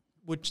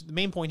 which the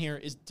main point here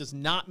is, does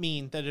not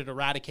mean that it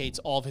eradicates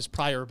all of his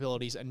prior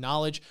abilities and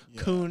knowledge.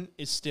 Yeah. Khun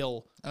is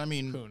still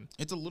Khun.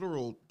 It's a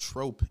literal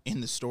trope in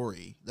the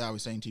story that I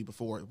was saying to you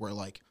before, where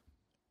like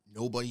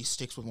nobody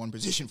sticks with one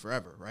position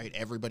forever, right?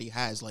 Everybody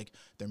has like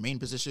their main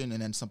position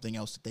and then something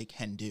else that they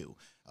can do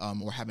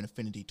or have an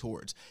affinity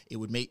towards. It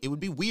would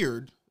be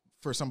weird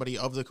for somebody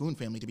of the Khun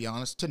family, to be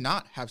honest, to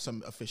not have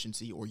some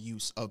efficiency or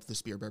use of the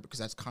spear bearer, because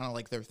that's kind of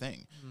like their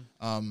thing.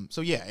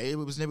 So yeah, it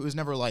was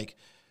never like,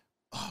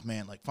 oh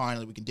man, like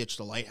finally we can ditch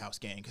the lighthouse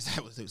gang, because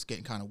it was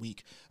getting kind of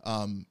weak.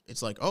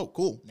 It's like, oh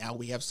cool, now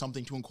we have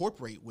something to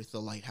incorporate with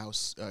the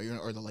lighthouse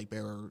or the light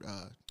bearer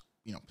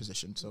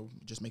position. So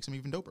it just makes him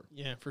even doper.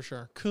 Yeah, for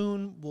sure.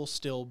 Khun will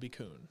still be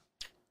Khun.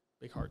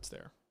 Big hearts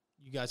there.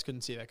 You guys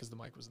couldn't see that because the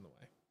mic was in the way.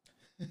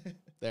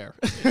 There.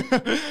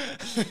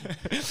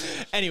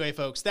 Anyway,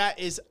 folks, that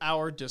is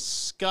our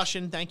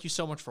discussion. Thank you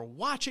so much for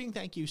watching.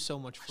 Thank you so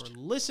much for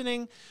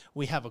listening.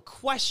 We have a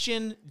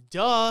question.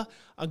 Duh.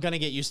 I'm going to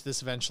get used to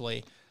this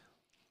eventually.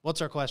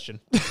 What's our question?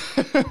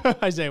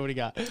 Isaiah, what do you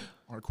got?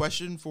 Our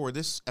question for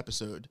this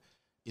episode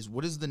is,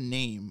 what is the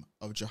name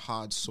of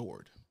Jihad's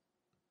sword?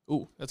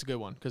 Ooh, that's a good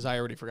one, because I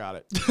already forgot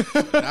it. Tell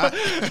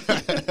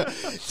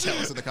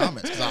us in the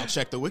comments, because I'll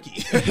check the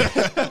wiki.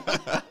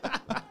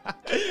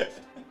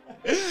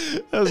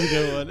 That was a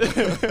good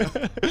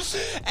one.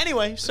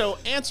 Anyway, so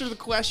answer the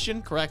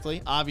question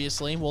correctly,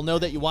 obviously. We'll know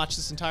that you watched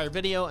this entire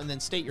video, and then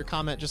state your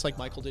comment just like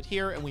Michael did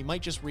here, and we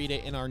might just read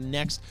it in our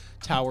next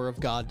Tower of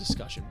God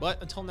discussion.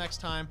 But until next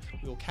time,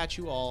 we will catch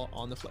you all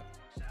on the flip.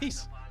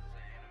 Peace.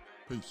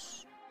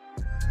 Peace.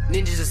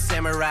 Ninjas are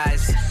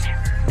samurais,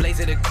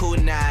 blazing the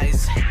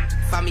kunais.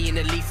 Find me in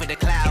the leaf of the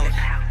cloud,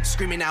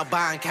 screaming out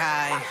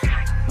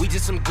Bankai. We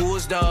just some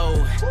ghouls though,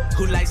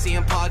 who like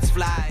seeing parts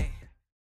fly.